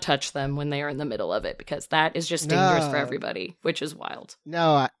do not touch them when they are in the middle of it, because that is just dangerous for everybody, which is wild.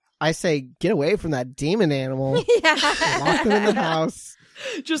 No, I say get away from that demon animal. Lock them in the house.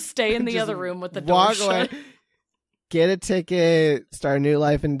 Just stay in the other room with the door shut. Get a ticket. Start a new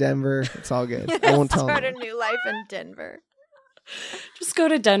life in Denver. It's all good. I won't tell them. Start a new life in Denver. Just go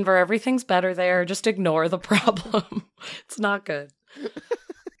to Denver. Everything's better there. Just ignore the problem. It's not good.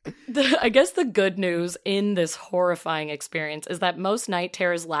 I guess the good news in this horrifying experience is that most night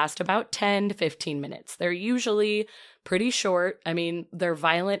terrors last about 10 to 15 minutes. They're usually pretty short. I mean, they're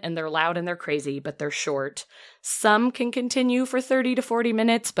violent and they're loud and they're crazy, but they're short. Some can continue for 30 to 40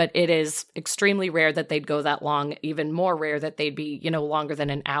 minutes, but it is extremely rare that they'd go that long, even more rare that they'd be, longer than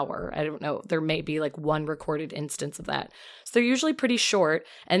an hour. I don't know. There may be like one recorded instance of that. So they're usually pretty short.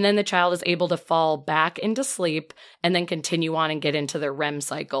 And then the child is able to fall back into sleep and then continue on and get into their REM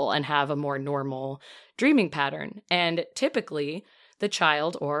cycle and have a more normal dreaming pattern. And typically the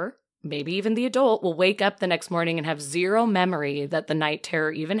child, or maybe even the adult, will wake up the next morning and have zero memory that the night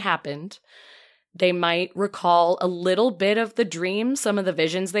terror even happened. They might recall a little bit of the dream, some of the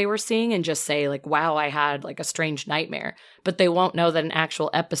visions they were seeing, and just say like, wow, I had like a strange nightmare. But they won't know that an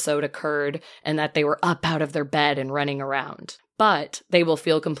actual episode occurred and that they were up out of their bed and running around. But they will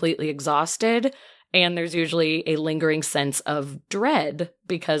feel completely exhausted. And there's usually a lingering sense of dread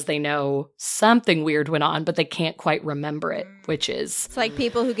because they know something weird went on, but they can't quite remember it, which is... It's like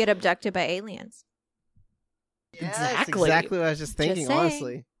people who get abducted by aliens. Yes, exactly what I was just thinking,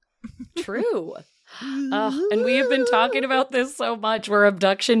 honestly. True. And we have been talking about this so much, where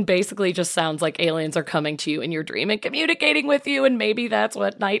abduction basically just sounds like aliens are coming to you in your dream and communicating with you, and maybe that's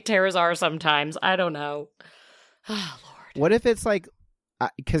what night terrors are sometimes. I don't know. Oh, Lord. What if it's like...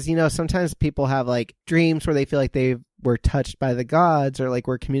 Because, sometimes people have like dreams where they feel like they were touched by the gods, or like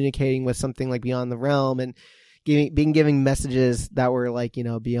we're communicating with something like beyond the realm and giving messages that were like,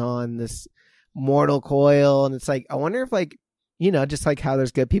 beyond this mortal coil. And it's like, I wonder if like, just like how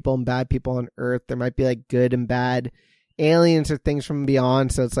there's good people and bad people on Earth, there might be like good and bad aliens or things from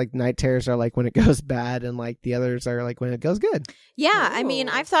beyond. So it's like night terrors are like when it goes bad, and like the others are like when it goes good. Yeah. I mean,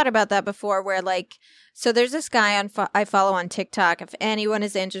 I've thought about that before, where like, so there's this guy I follow on TikTok. If anyone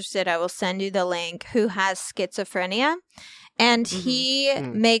is interested, I will send you the link, who has schizophrenia. And he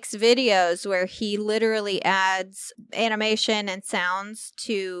makes videos where he literally adds animation and sounds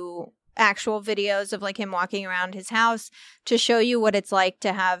to actual videos of like him walking around his house to show you what it's like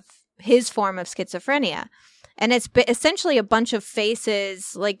to have his form of schizophrenia. And it's essentially a bunch of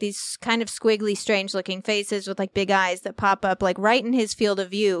faces, like these kind of squiggly, strange-looking faces with like big eyes that pop up like right in his field of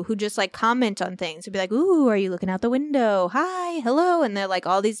view, who just like comment on things. He'd be like, "Ooh, are you looking out the window? Hi, hello." And they're like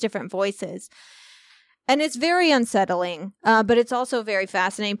all these different voices. And it's very unsettling, but it's also very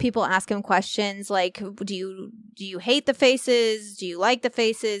fascinating. People ask him questions like, do you hate the faces? Do you like the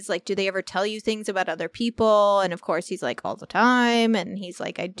faces? Like, do they ever tell you things about other people? And of course, he's like, all the time. And he's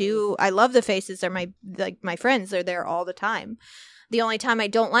like, I love the faces. They're my friends. They're there all the time. The only time I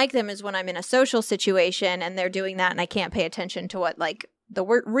don't like them is when I'm in a social situation and they're doing that and I can't pay attention to what like the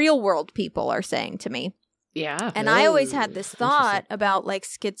real world people are saying to me. Yeah. And I always had this thought about like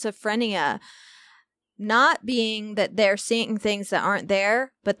schizophrenia not being that they're seeing things that aren't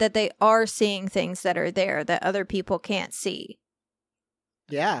there, but that they are seeing things that are there that other people can't see.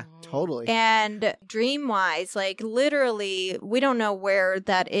 Yeah, totally. And dream-wise, like literally, we don't know where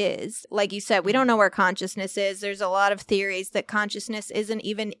that is. Like you said, we don't know where consciousness is. There's a lot of theories that consciousness isn't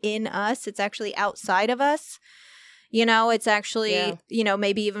even in us. It's actually outside of us. It's actually,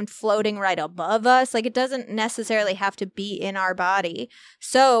 maybe even floating right above us. Like it doesn't necessarily have to be in our body.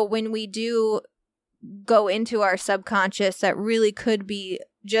 So when we do go into our subconscious, that really could be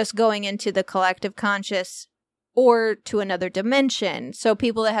just going into the collective conscious or to another dimension. So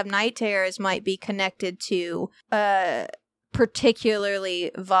people that have night terrors might be connected to a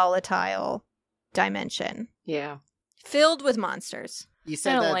particularly volatile dimension. Yeah. Filled with monsters. You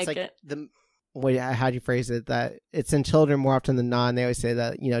said that's like the how do you phrase it? That it's in children more often than not. And they always say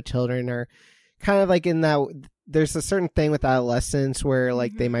that, you know, children are kind of like in that, there's a certain thing with adolescence where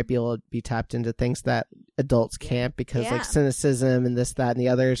like they might be able to be tapped into things that adults can't because like cynicism and this, that, and the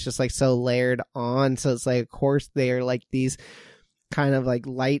other is just like so layered on. So it's like, of course, they are like these kind of like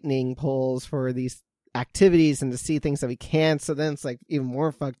lightning poles for these activities and to see things that we can't. So then it's like even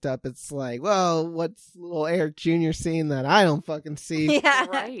more fucked up. It's like, well, what's little Eric Jr. seeing that I don't fucking see? Yeah,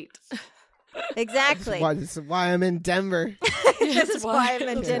 Right. Exactly. This is why I'm in Denver. This is why I'm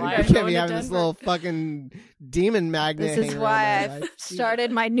in Denver. I can't be having this little fucking demon magnet. This is why I've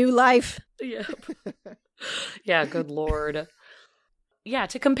started my new life. Yeah. Yeah, good Lord. Yeah,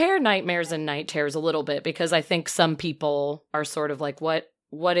 to compare nightmares and night terrors a little bit, because I think some people are sort of like, what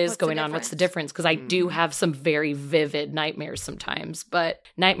is What's going the on? What's the difference? Because I do have some very vivid nightmares sometimes, but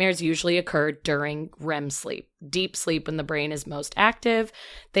nightmares usually occur during REM sleep, deep sleep when the brain is most active.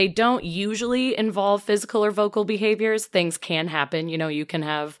 They don't usually involve physical or vocal behaviors. Things can happen. You know, you can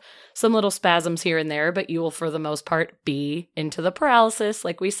have some little spasms here and there, but you will, for the most part, be into the paralysis,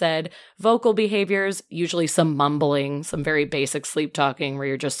 like we said. Vocal behaviors, usually some mumbling, some very basic sleep talking where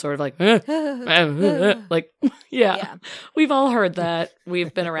you're just sort of like, like, yeah, we've all heard that.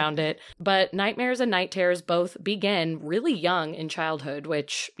 We've been around it. But nightmares and night terrors both begin really young in childhood,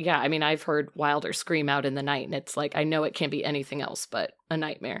 which, yeah, I mean, I've heard Wilder scream out in the night, and it's like, I know it can't be anything else but a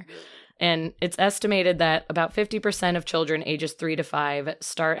nightmare. And it's estimated that about 50% of children ages 3 to 5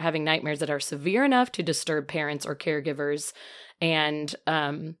 start having nightmares that are severe enough to disturb parents or caregivers. And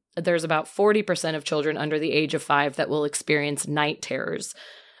there's about 40% of children under the age of 5 that will experience night terrors.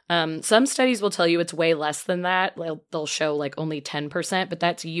 Some studies will tell you it's way less than that. They'll show like only 10%, but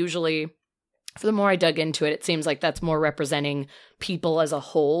that's usually, for the more I dug into it, it seems like that's more representing people as a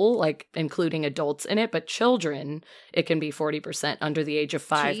whole, like including adults in it. But children, it can be 40% under the age of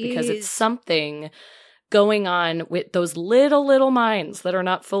 5 because it's something going on with those little minds that are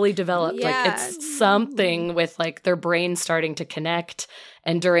not fully developed. Yeah. Like it's something with like their brains starting to connect.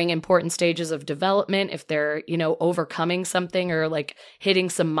 And during important stages of development, if they're, you know, overcoming something or like hitting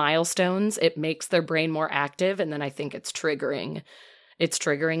some milestones, it makes their brain more active. And then I think it's triggering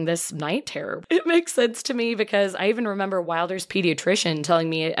this night terror. It makes sense to me because I even remember Wilder's pediatrician telling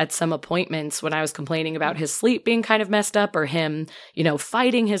me at some appointments when I was complaining about his sleep being kind of messed up or him, you know,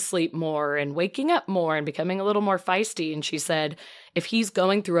 fighting his sleep more and waking up more and becoming a little more feisty. And she said, if he's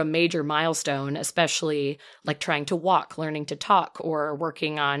going through a major milestone, especially like trying to walk, learning to talk, or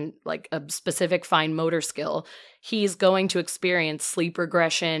working on like a specific fine motor skill, he's going to experience sleep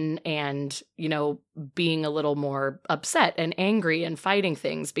regression and, you know, being a little more upset and angry and fighting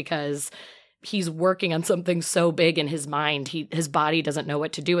things because he's working on something so big in his mind. His body doesn't know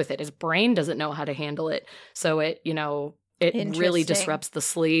what to do with it. His brain doesn't know how to handle it. So it, you know, it really disrupts the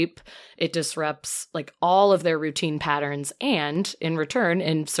sleep. It disrupts like all of their routine patterns. And in return,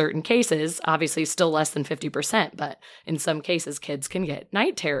 in certain cases, obviously still less than 50%, but in some cases, kids can get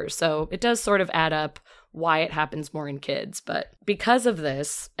night terrors. So it does sort of add up why it happens more in kids. But because of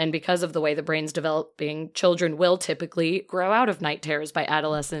this, and because of the way the brain's developing, children will typically grow out of night terrors by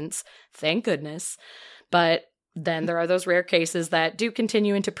adolescence. Thank goodness. But then there are those rare cases that do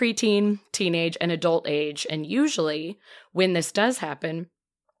continue into preteen, teenage, and adult age. And usually when this does happen,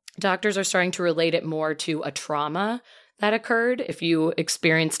 doctors are starting to relate it more to a trauma that occurred. If you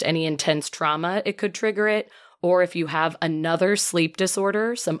experienced any intense trauma, it could trigger it. Or if you have another sleep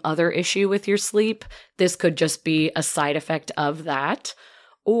disorder, some other issue with your sleep, this could just be a side effect of that.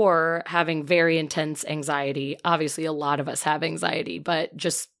 Or having very intense anxiety. Obviously, a lot of us have anxiety, but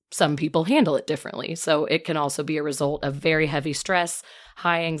just some people handle it differently. So it can also be a result of very heavy stress,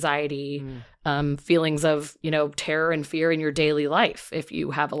 high anxiety, feelings of, you know, terror and fear in your daily life. If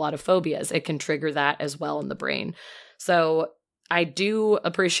you have a lot of phobias, it can trigger that as well in the brain. So I do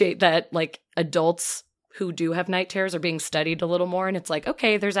appreciate that like adults who do have night terrors are being studied a little more. And it's like,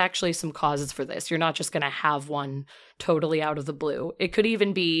 okay, there's actually some causes for this. You're not just going to have one totally out of the blue. It could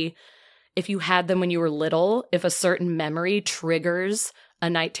even be if you had them when you were little, if a certain memory triggers a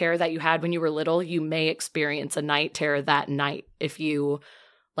night terror that you had when you were little, you may experience a night terror that night. If you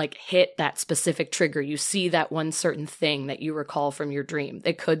like hit that specific trigger, you see that one certain thing that you recall from your dream.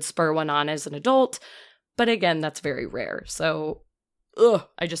 It could spur one on as an adult, but again, that's very rare. So,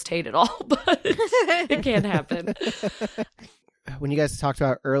 I just hate it all, but it can happen. When you guys talked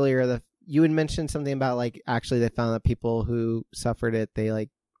about earlier, you had mentioned something about like actually they found that people who suffered it, they like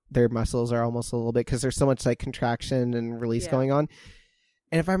their muscles are almost a little bit because there's so much like contraction and release going on.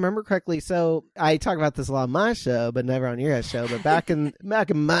 And if I remember correctly, so I talk about this a lot on my show, but never on your guys' show. But back in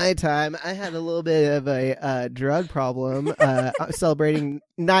my time, I had a little bit of a drug problem. Celebrating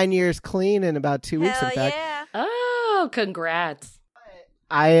 9 years clean in about 2 weeks. Hell In fact, yeah. Oh, congrats.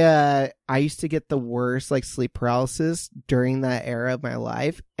 I used to get the worst like sleep paralysis during that era of my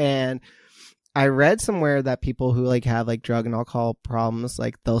life, and I read somewhere that people who like have like drug and alcohol problems,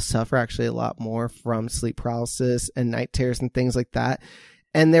 like they'll suffer actually a lot more from sleep paralysis and night terrors and things like that.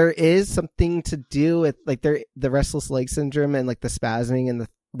 And there is something to do with like the restless leg syndrome and like the spasming and the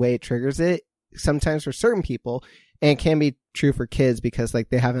way it triggers it sometimes for certain people. And it can be true for kids because like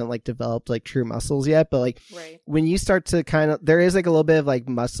they haven't like developed like true muscles yet. But like when you start to there is like a little bit of like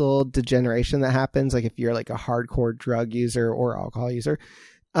muscle degeneration that happens. Like if you're like a hardcore drug user or alcohol user.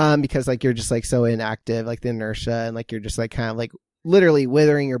 Because like you're just like so inactive, like the inertia, and like you're just like kind of like literally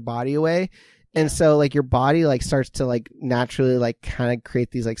withering your body away. And so like your body like starts to like naturally like kind of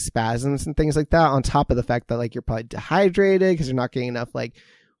create these like spasms and things like that, on top of the fact that like you're probably dehydrated because you're not getting enough like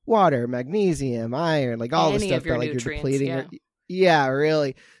water, magnesium, iron, like all the stuff that like you're depleting. Yeah,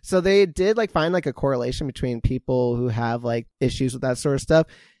 really. So they did like find like a correlation between people who have like issues with that sort of stuff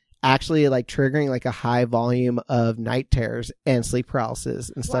actually like triggering like a high volume of night terrors and sleep paralysis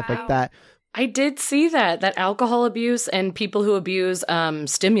and stuff like that. I did see that alcohol abuse and people who abuse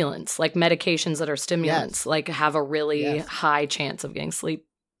stimulants, like medications that are stimulants, like have a really high chance of getting sleep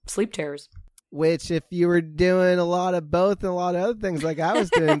terrors. Which if you were doing a lot of both and a lot of other things like I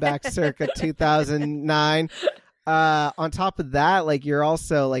was doing back circa 2009, on top of that, like you're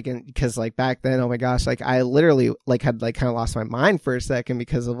also like, because like back then, oh my gosh, like I literally like had like kind of lost my mind for a second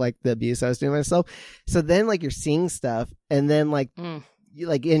because of like the abuse I was doing myself. So then like you're seeing stuff, and then like you,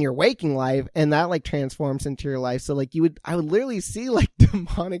 like in your waking life, and that like transforms into your life. So like I would literally see like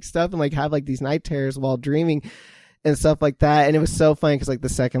demonic stuff and like have like these night terrors while dreaming and stuff like that. And it was so funny because like the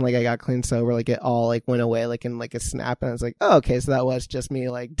second like I got clean sober, like it all like went away like in like a snap, and I was like, oh, okay, so that was just me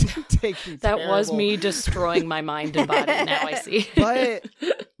like taking that was me destroying my mind and body. Now I see.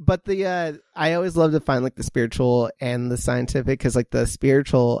 but the I always love to find like the spiritual and the scientific, because like the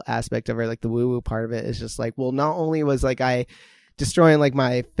spiritual aspect of it, like the woo woo part of it, is just like, well, not only was like I destroying like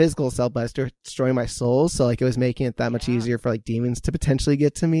my physical self, but I was destroying my soul. So like it was making it that much easier for like demons to potentially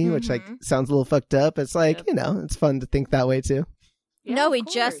get to me, which like sounds a little fucked up. It's like, you know, it's fun to think that way too. Yeah, no, we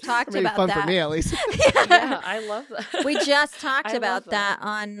just talked about fun that. For me, at least. Yeah, I love that. We just talked about that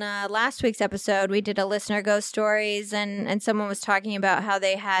on last week's episode. We did a listener ghost stories, and someone was talking about how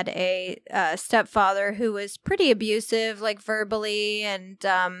they had a stepfather who was pretty abusive, like verbally, and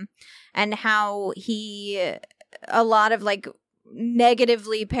how a lot of like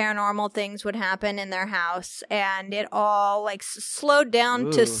negatively paranormal things would happen in their house, and it all like slowed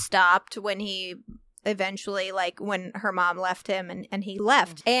down to stopped when he eventually, like when her mom left him and he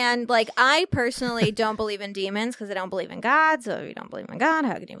left. And like I personally don't believe in demons because I don't believe in God. So if you don't believe in God,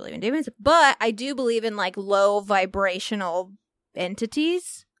 how can you believe in demons? But I do believe in like low vibrational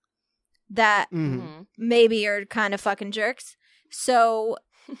entities that maybe are kind of fucking jerks. So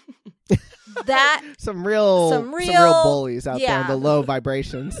that some real bullies out there, the low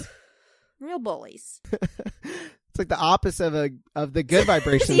vibrations. Real bullies. It's like the opposite of the good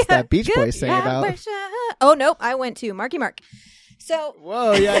vibrations that Beach Boys sang about. Oh nope, I went to Marky Mark. So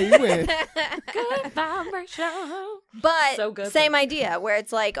whoa, yeah, you went. Good vibration. But so good, same idea, where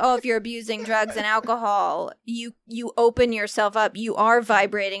it's like, oh, if you're abusing drugs and alcohol, you open yourself up. You are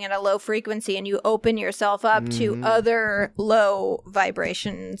vibrating at a low frequency, and you open yourself up to other low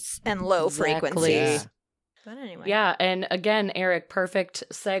vibrations and low frequencies. Yeah. But anyway. Yeah, and again, Eric, perfect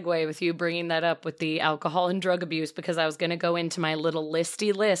segue with you bringing that up with the alcohol and drug abuse, because I was going to go into my little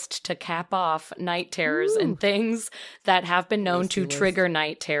listy list to cap off night terrors and things that have been known to trigger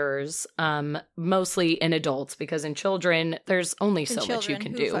night terrors, mostly in adults, because in children, there's only so much you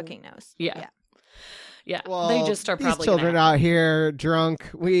can do. Who fucking knows? Yeah. Well, they just are probably these children out here drunk.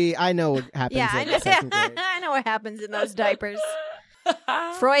 I know what happens. Yeah, in second grade. I know what happens in those diapers.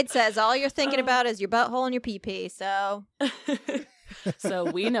 Freud says all you're thinking about is your butthole and your pee-pee, so so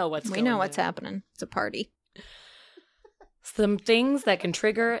we know what's happening. It's a party. Some things that can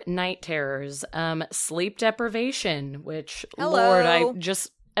trigger night terrors. Sleep deprivation, which, Lord, I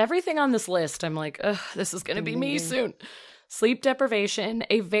just, everything on this list, I'm like, ugh, this is going to be me soon. Sleep deprivation,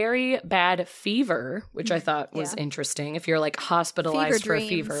 a very bad fever, which I thought was interesting. If you're like hospitalized for a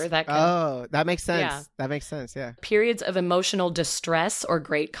fever, that can... that makes sense. Yeah. That makes sense, yeah. Periods of emotional distress or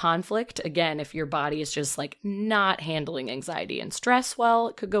great conflict. Again, if your body is just like not handling anxiety and stress well,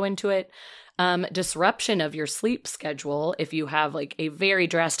 it could go into it. Disruption of your sleep schedule. If you have like a very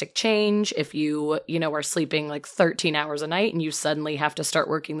drastic change, if you are sleeping like 13 hours a night and you suddenly have to start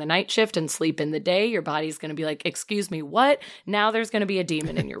working the night shift and sleep in the day, your body's going to be like, excuse me, what? Now there's going to be a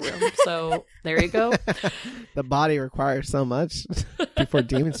demon in your room. So there you go. The body requires so much before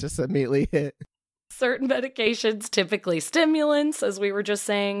demons just immediately hit. Certain medications, typically stimulants, as we were just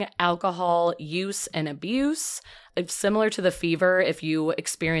saying, alcohol use and abuse. It's similar to the fever if you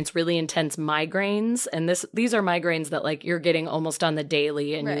experience really intense migraines. And these are migraines that like you're getting almost on the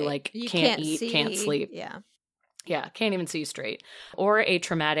daily and you can't eat, can't sleep. Yeah, can't even see straight. Or a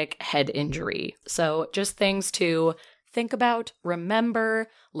traumatic head injury. So just things to think about, remember,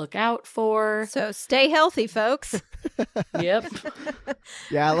 look out for. So stay healthy, folks. Yep.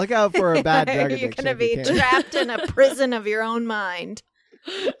 Yeah, look out for a bad drug addiction. You're going to be trapped in a prison of your own mind.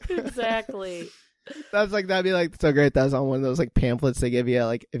 Exactly. That'd be like so great. That was on one of those like pamphlets they give you,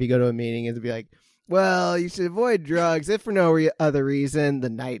 like if you go to a meeting, it'd be like, well, you should avoid drugs if for no other reason. The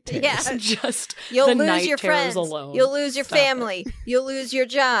night terrors. Yeah, just you'll the lose your terrors friends. Alone. You'll lose your Stop family. it. You'll lose your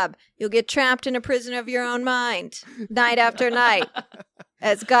job. You'll get trapped in a prison of your own mind, night after night,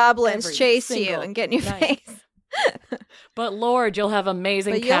 as goblins Every chase you single and get in your night. face. But Lord, you'll have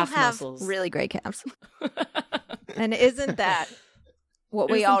amazing But you'll calf have muscles. really great calves. And isn't that what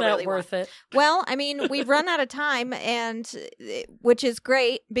we Isn't all that really worth want? it? Well, I mean, we've run out of time, and which is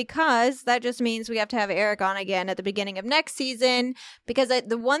great because that just means we have to have Eric on again at the beginning of next season. Because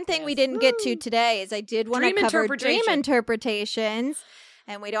the one thing we didn't get to today is I did want to Dream cover dream interpretation. interpretations,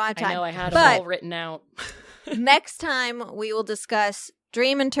 and we don't have time. I know I had But them all written out. next time we will discuss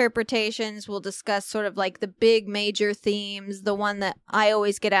dream interpretations. We'll discuss sort of like the big major themes. The one that I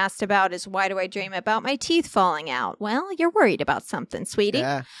always get asked about is, why do I dream about my teeth falling out? Well, you're worried about something, sweetie.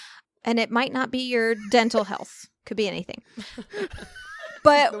 Yeah. And it might not be your dental health. Could be anything.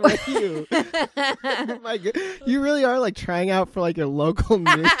 But My God. You really are like trying out for like your local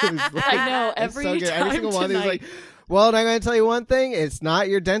news. I know. Every so good. time Every single one is tonight. like, well, I'm going to tell you one thing. It's not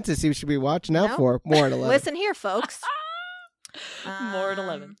your dentist you should be watching out No. for. More at 11. listen here, folks. More at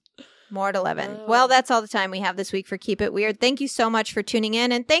 11. More at 11. Oh. Well, that's all the time we have this week for Keep It Weird. Thank you so much for tuning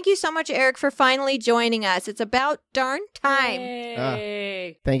in. And thank you so much, Eric, for finally joining us. It's about darn time.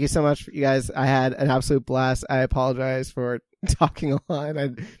 Yay. Thank you so much, you guys. I had an absolute blast. I apologize for talking a lot. I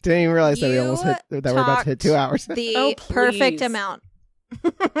didn't even realize that we almost hit that we're about to hit 2 hours. The Oh, perfect please. amount.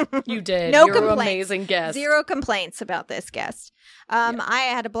 You did. No You're an complaints. amazing guest. Zero complaints about this guest. I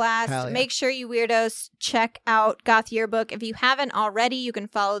had a blast. Hell yeah. Make sure you weirdos check out Goth Yearbook. If you haven't already, you can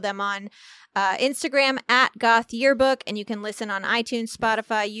follow them on Instagram at Goth Yearbook, and you can listen on iTunes,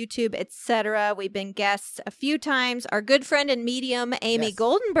 Spotify, YouTube, etc. We've been guests a few times. Our good friend and medium, Amy Yes.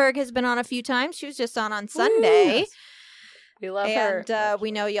 Goldenberg, has been on a few times. She was just on Sunday. We love her. And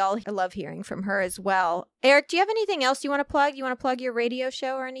we know y'all love hearing from her as well. Eric, do you have anything else you want to plug? You want to plug your radio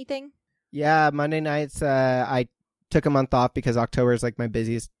show or anything? Yeah, Monday nights, I took a month off because October is like my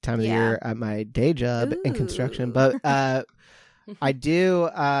busiest time of the year at my day job in construction. Ooh. But I do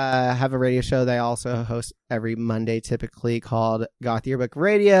have a radio show that I also host every Monday, typically called Goth Yearbook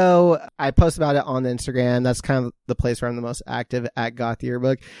Radio. I post about it on Instagram. That's kind of the place where I'm the most active, at Goth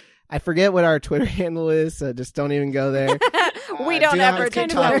Yearbook. I forget what our Twitter handle is, so just don't even go there. We don't do not ever have do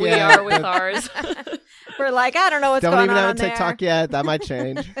Kind of Twitter. where we yet, are with but ours. We're like, I don't know what's Don't going even on have a on there. TikTok yet. That might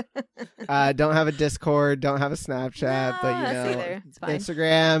change. Don't have a Discord. Don't have a Snapchat. No, but you us know, either. It's fine.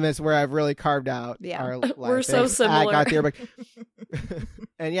 Instagram is where I've really carved out Yeah. our life. We're so It's similar. at Goth Yearbook.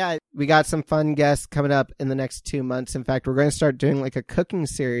 And yeah, we got some fun guests coming up in the next 2 months. In fact, we're going to start doing like a cooking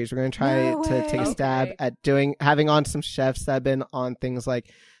series. We're going to try No to take a way. stab Okay. at having on some chefs that have been on things like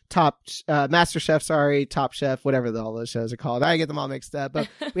Master Chef, Top Chef, whatever all those shows are called. I get them all mixed up. But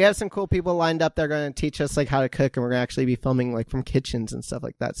we have some cool people lined up that are going to teach us like how to cook, and we're going to actually be filming like from kitchens and stuff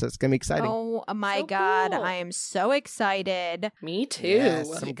like that. So it's going to be exciting. Oh my So God, cool. I am so excited. Me too.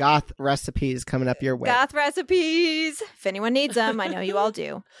 Yes, some goth recipes coming up your way. Goth recipes. If anyone needs them, I know you all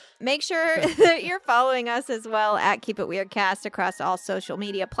do. Make sure that you're following us as well at Keep It Weirdcast across all social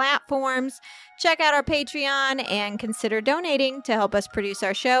media platforms. Check out our Patreon and consider donating to help us produce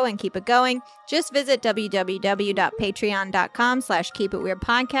our show and keep it going. Just visit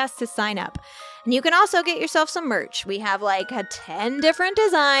www.patreon.com/keepitweirdpodcast to sign up. And you can also get yourself some merch. We have like 10 different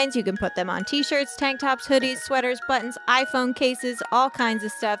designs. You can put them on t-shirts, tank tops, hoodies, sweaters, buttons, iPhone cases, all kinds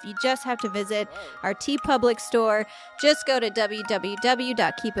of stuff. You just have to visit our TeePublic store. Just go to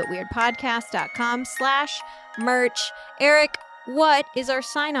www.keepitweirdpodcast.com/merch. Eric, what is our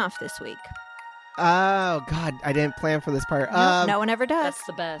sign off this week? Oh God, I didn't plan for this part. No one ever does. That's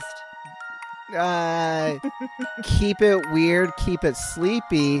the best. Keep it weird, keep it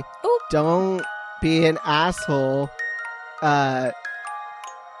sleepy. Ooh, don't be an asshole.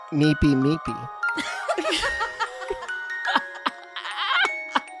 Meepy meepy.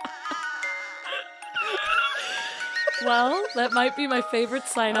 Well, that might be my favorite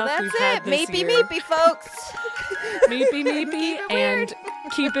sign off That's we've had it. this Meepy year. meepy, folks. Meepy meepy and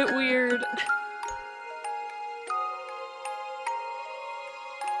keep it weird.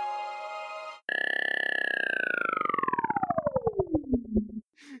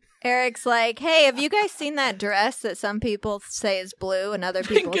 Eric's like, hey, have you guys seen that dress that some people say is blue and other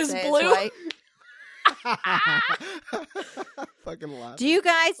people Pink is say blue? is white? Fucking laugh. Do you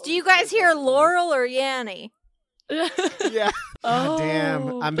guys hear Laurel or Yanni? Yeah. Oh,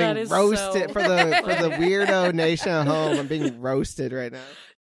 Damn. I'm that being is roasted so for the weirdo nation at home. I'm being roasted right now.